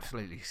 zing.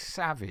 Absolutely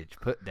savage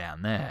put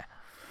down there.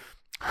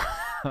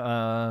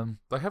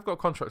 They have got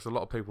contracts with a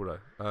lot of people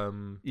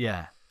though.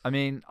 Yeah, I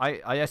mean,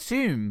 I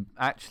assume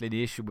actually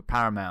the issue with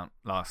Paramount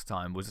last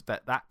time was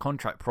that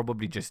contract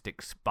probably just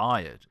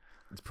expired.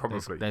 It's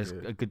probably there's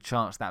a good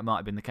chance that might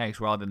have been the case,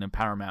 rather than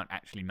Paramount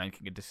actually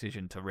making a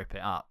decision to rip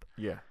it up.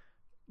 Yeah.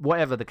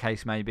 Whatever the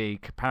case may be,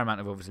 Paramount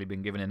have obviously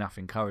been given enough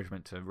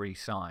encouragement to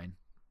re-sign.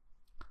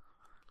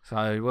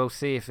 So we'll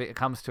see if it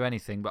comes to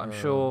anything, but I'm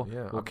sure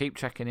we'll keep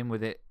checking in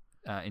with it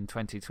in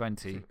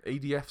 2020.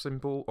 EDF's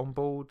on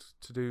board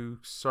to do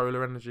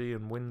solar energy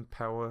and wind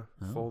power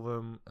for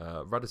them.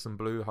 Radisson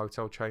Blu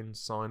hotel chains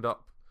signed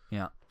up.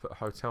 Yeah, put a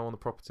hotel on the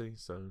property.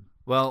 So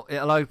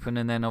it'll open,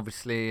 and then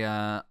obviously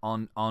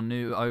on our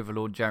new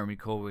overlord Jeremy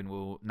Corbyn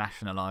will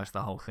nationalise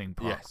the whole theme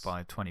park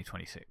by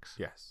 2026.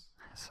 Yes.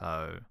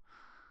 So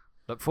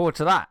look forward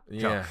to that,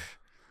 Josh. Yeah.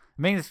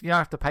 It means you don't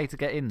have to pay to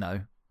get in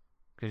though,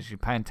 because you're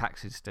paying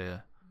taxes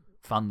to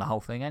fund the whole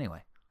thing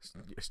anyway.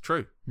 It's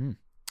true.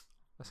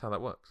 That's how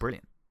that works.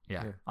 Brilliant.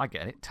 Yeah, I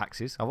get it.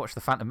 Taxes. I watched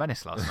The Phantom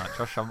Menace last night,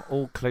 Josh. I'm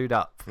all clued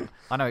up.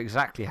 I know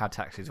exactly how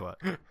taxes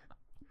work.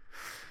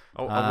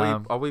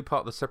 Are we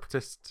part of the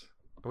separatist?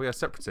 Are we a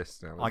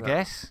separatist now? I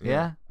guess.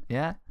 Yeah.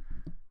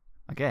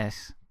 I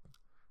guess.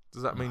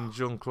 Does that mean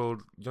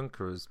Jean-Claude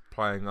Juncker is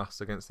playing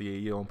us against the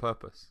EU on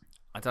purpose?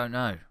 I don't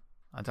know.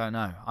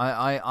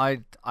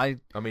 I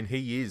mean,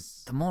 he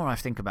is. The more I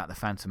think about The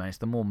Phantom Menace,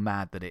 the more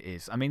mad that it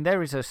is. I mean,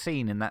 there is a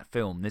scene in that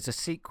film. There's a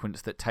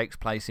sequence that takes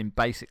place in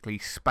basically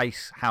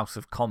Space House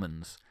of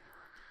Commons,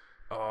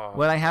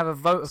 where they have a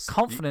vote of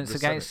confidence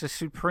against the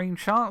Supreme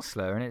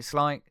Chancellor, and it's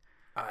like,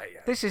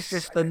 this is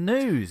just the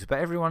news, but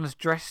everyone's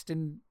dressed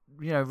in,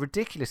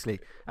 ridiculously.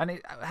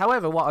 And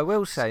however, what I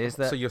will say is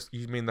that... So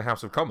you mean the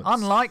House of Commons?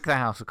 Unlike the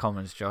House of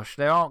Commons, Josh,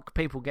 there aren't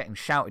people getting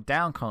shouted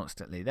down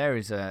constantly. There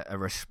is a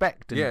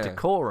respect and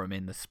decorum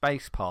in the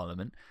Space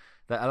Parliament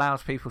that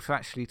allows people to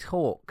actually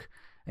talk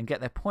and get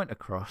their point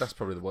across. That's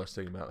probably the worst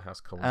thing about the House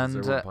of Commons,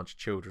 is they're all a bunch of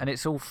children. And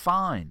it's all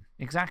fine.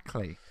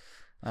 Exactly.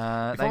 If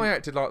I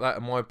acted like that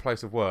at my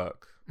place of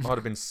work, I'd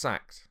have been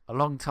sacked. A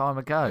long time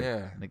ago.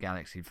 Yeah. In the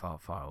galaxy far,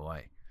 far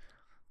away.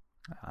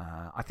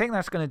 I think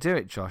that's going to do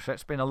it, Josh.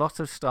 That's been a lot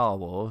of Star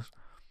Wars,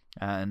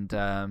 and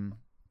I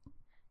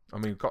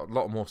mean, we've got a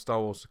lot more Star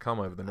Wars to come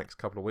over the next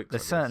couple of weeks. there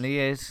certainly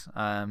is.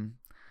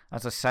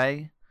 As I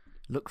say,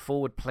 look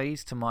forward,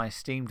 please, to my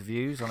esteemed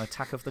views on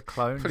Attack of the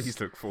Clones. Please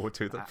look forward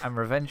to them. And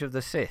Revenge of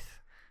the Sith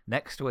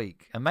next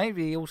week, and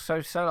maybe also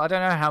I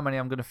don't know how many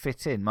I'm going to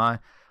fit in. I'm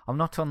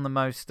not on the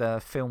most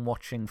film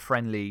watching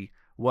friendly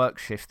work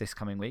shift this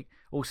coming week.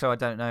 Also, I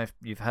don't know if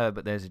you've heard,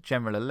 but there's a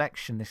general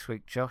election this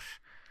week, Josh.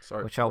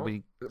 Sorry, which I'll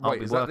be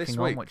working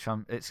on.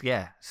 Which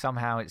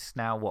somehow it's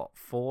now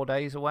 4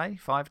 days away,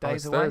 5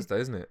 days away. It's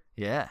Thursday, isn't it?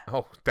 Yeah.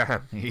 Oh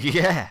damn.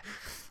 Yeah.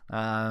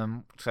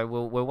 So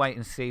we'll wait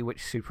and see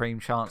which Prime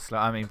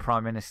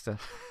Minister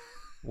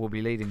will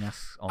be leading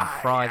us on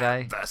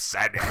Friday. The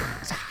Senate.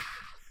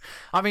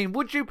 I mean,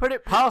 would you put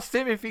it past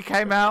him if he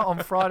came out on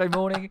Friday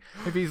morning,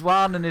 if he's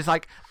won and is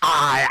like,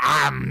 I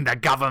am the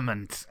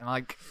government?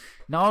 Like,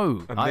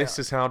 no. And this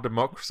is how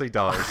democracy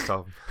dies,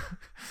 Tom.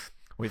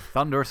 With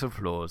thunderous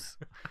applause.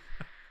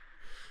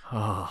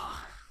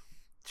 Oh,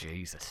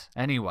 Jesus.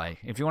 Anyway,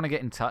 if you want to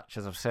get in touch,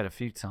 as I've said a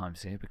few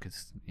times here,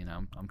 because,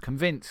 I'm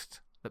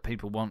convinced that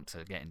people want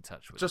to get in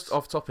touch with us. Just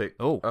off topic.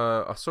 Oh.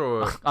 I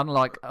saw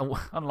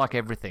unlike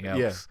everything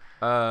else.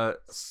 Yeah.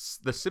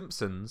 The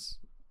Simpsons,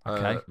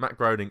 Okay. Matt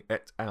Groening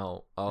et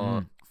al.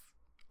 are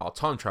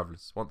time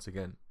travelers once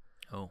again.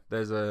 Oh.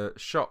 There's a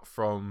shot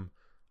from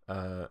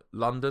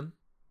London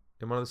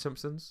in one of the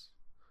Simpsons,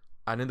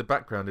 and in the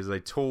background is a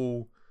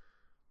tall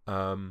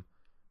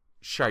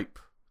shape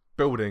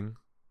building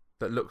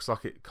that looks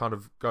like it kind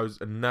of goes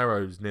and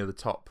narrows near the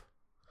top.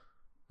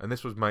 And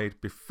this was made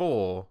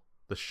before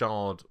the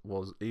Shard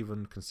was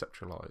even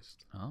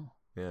conceptualized. Oh.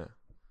 Yeah.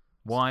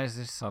 Why has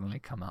this suddenly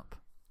come up?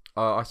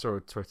 I saw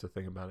a Twitter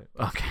thing about it.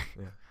 Okay.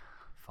 Yeah.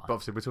 Fine. But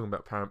obviously we're talking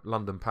about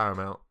London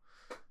Paramount,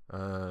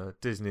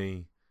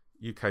 Disney,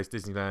 UK's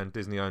Disneyland.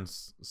 Disney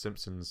owns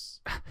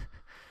Simpsons.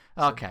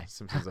 Okay.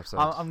 Simpsons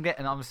episodes.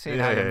 I'm seeing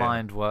how your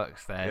mind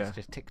works there. Yeah. It's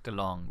just ticked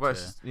along. Well,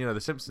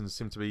 the Simpsons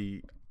seem to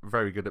be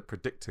very good at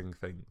predicting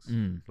things,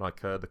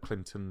 like the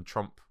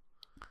Clinton-Trump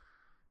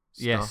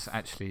stuff. Yes,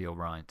 actually, you're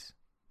right.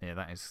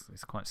 Yeah,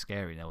 it's quite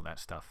scary, all that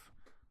stuff.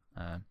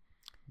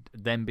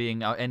 Them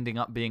ending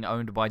up being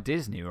owned by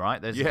Disney,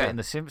 right? There's a bit in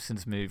the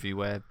Simpsons movie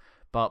where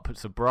Bart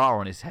puts a bra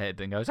on his head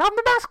and goes, "I'm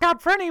the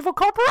mascot for an evil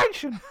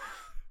corporation,"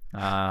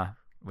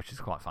 which is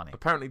quite funny.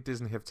 Apparently,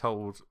 Disney have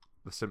told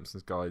the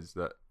Simpsons guys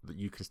that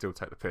you can still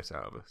take the piss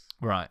out of us.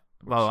 Right.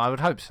 Well, I would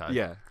hope so.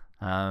 Yeah.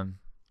 Um,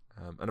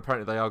 and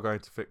apparently they are going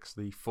to fix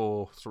the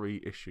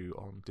 4-3 issue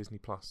on Disney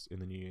Plus in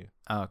the new year.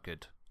 Oh,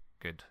 good.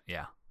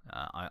 Yeah.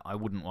 I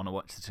wouldn't want to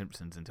watch The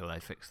Simpsons until they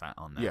fix that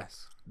on there.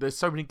 Yes. There's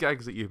so many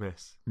gags that you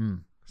miss.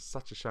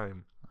 Such a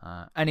shame.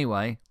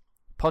 Anyway,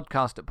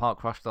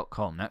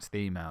 podcast@parkrush.com. That's the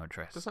email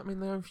address. Does that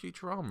mean they own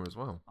Futurama as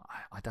well?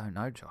 I don't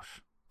know,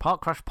 Josh.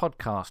 Park Rush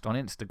Podcast on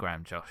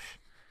Instagram, Josh.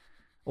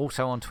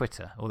 Also on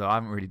Twitter, although I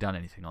haven't really done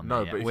anything on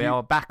there yet. But we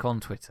are back on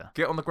Twitter.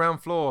 Get on the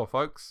ground floor,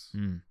 folks.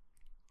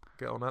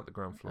 Get on at the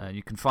ground floor.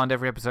 You can find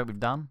every episode we've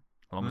done,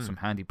 along with some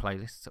handy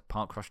playlists at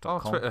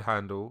parkrush.com. Our Twitter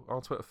handle,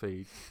 our Twitter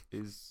feed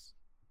is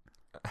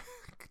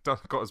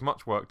got as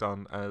much work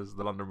done as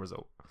the London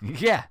result.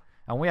 Yeah,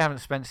 and we haven't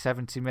spent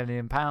 £70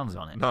 million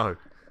on it. No.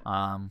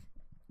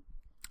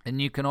 And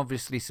you can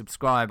obviously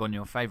subscribe on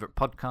your favourite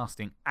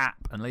podcasting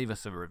app and leave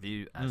us a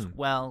review as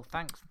well.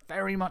 Thanks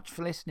very much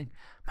for listening.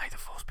 May the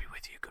Force be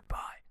with you.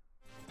 Goodbye.